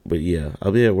 but yeah,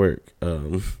 I'll be at work.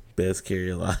 Best carry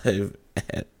alive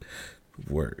at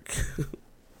work.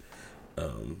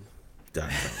 .com.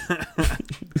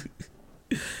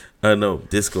 No,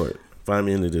 Discord. Find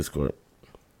me in the Discord.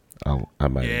 I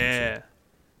might answer. Yeah.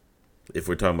 If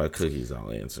we're talking about cookies,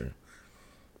 I'll answer.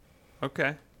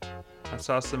 Okay. I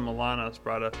saw some Milanos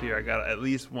brought up here. I got at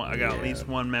least one. I got at least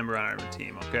one member on our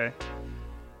team. Okay.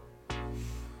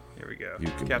 Here we go. You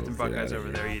can Captain both get Buckeye's outta over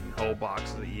here. there eating whole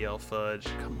boxes of EL fudge.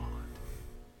 Come on.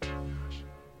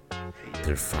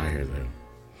 They're fire though.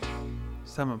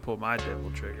 Someone pull my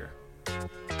devil trigger.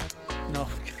 No.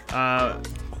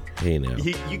 Hey now.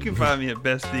 You can find me at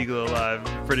Best Eagle Alive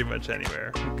pretty much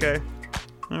anywhere. Okay.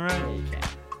 All right. Yeah, you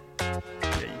can.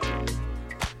 Yeah, you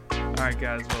can. All right,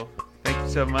 guys. Well, thank you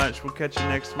so much. We'll catch you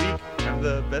next week. Have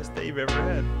the best day you've ever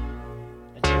had.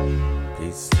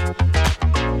 Peace.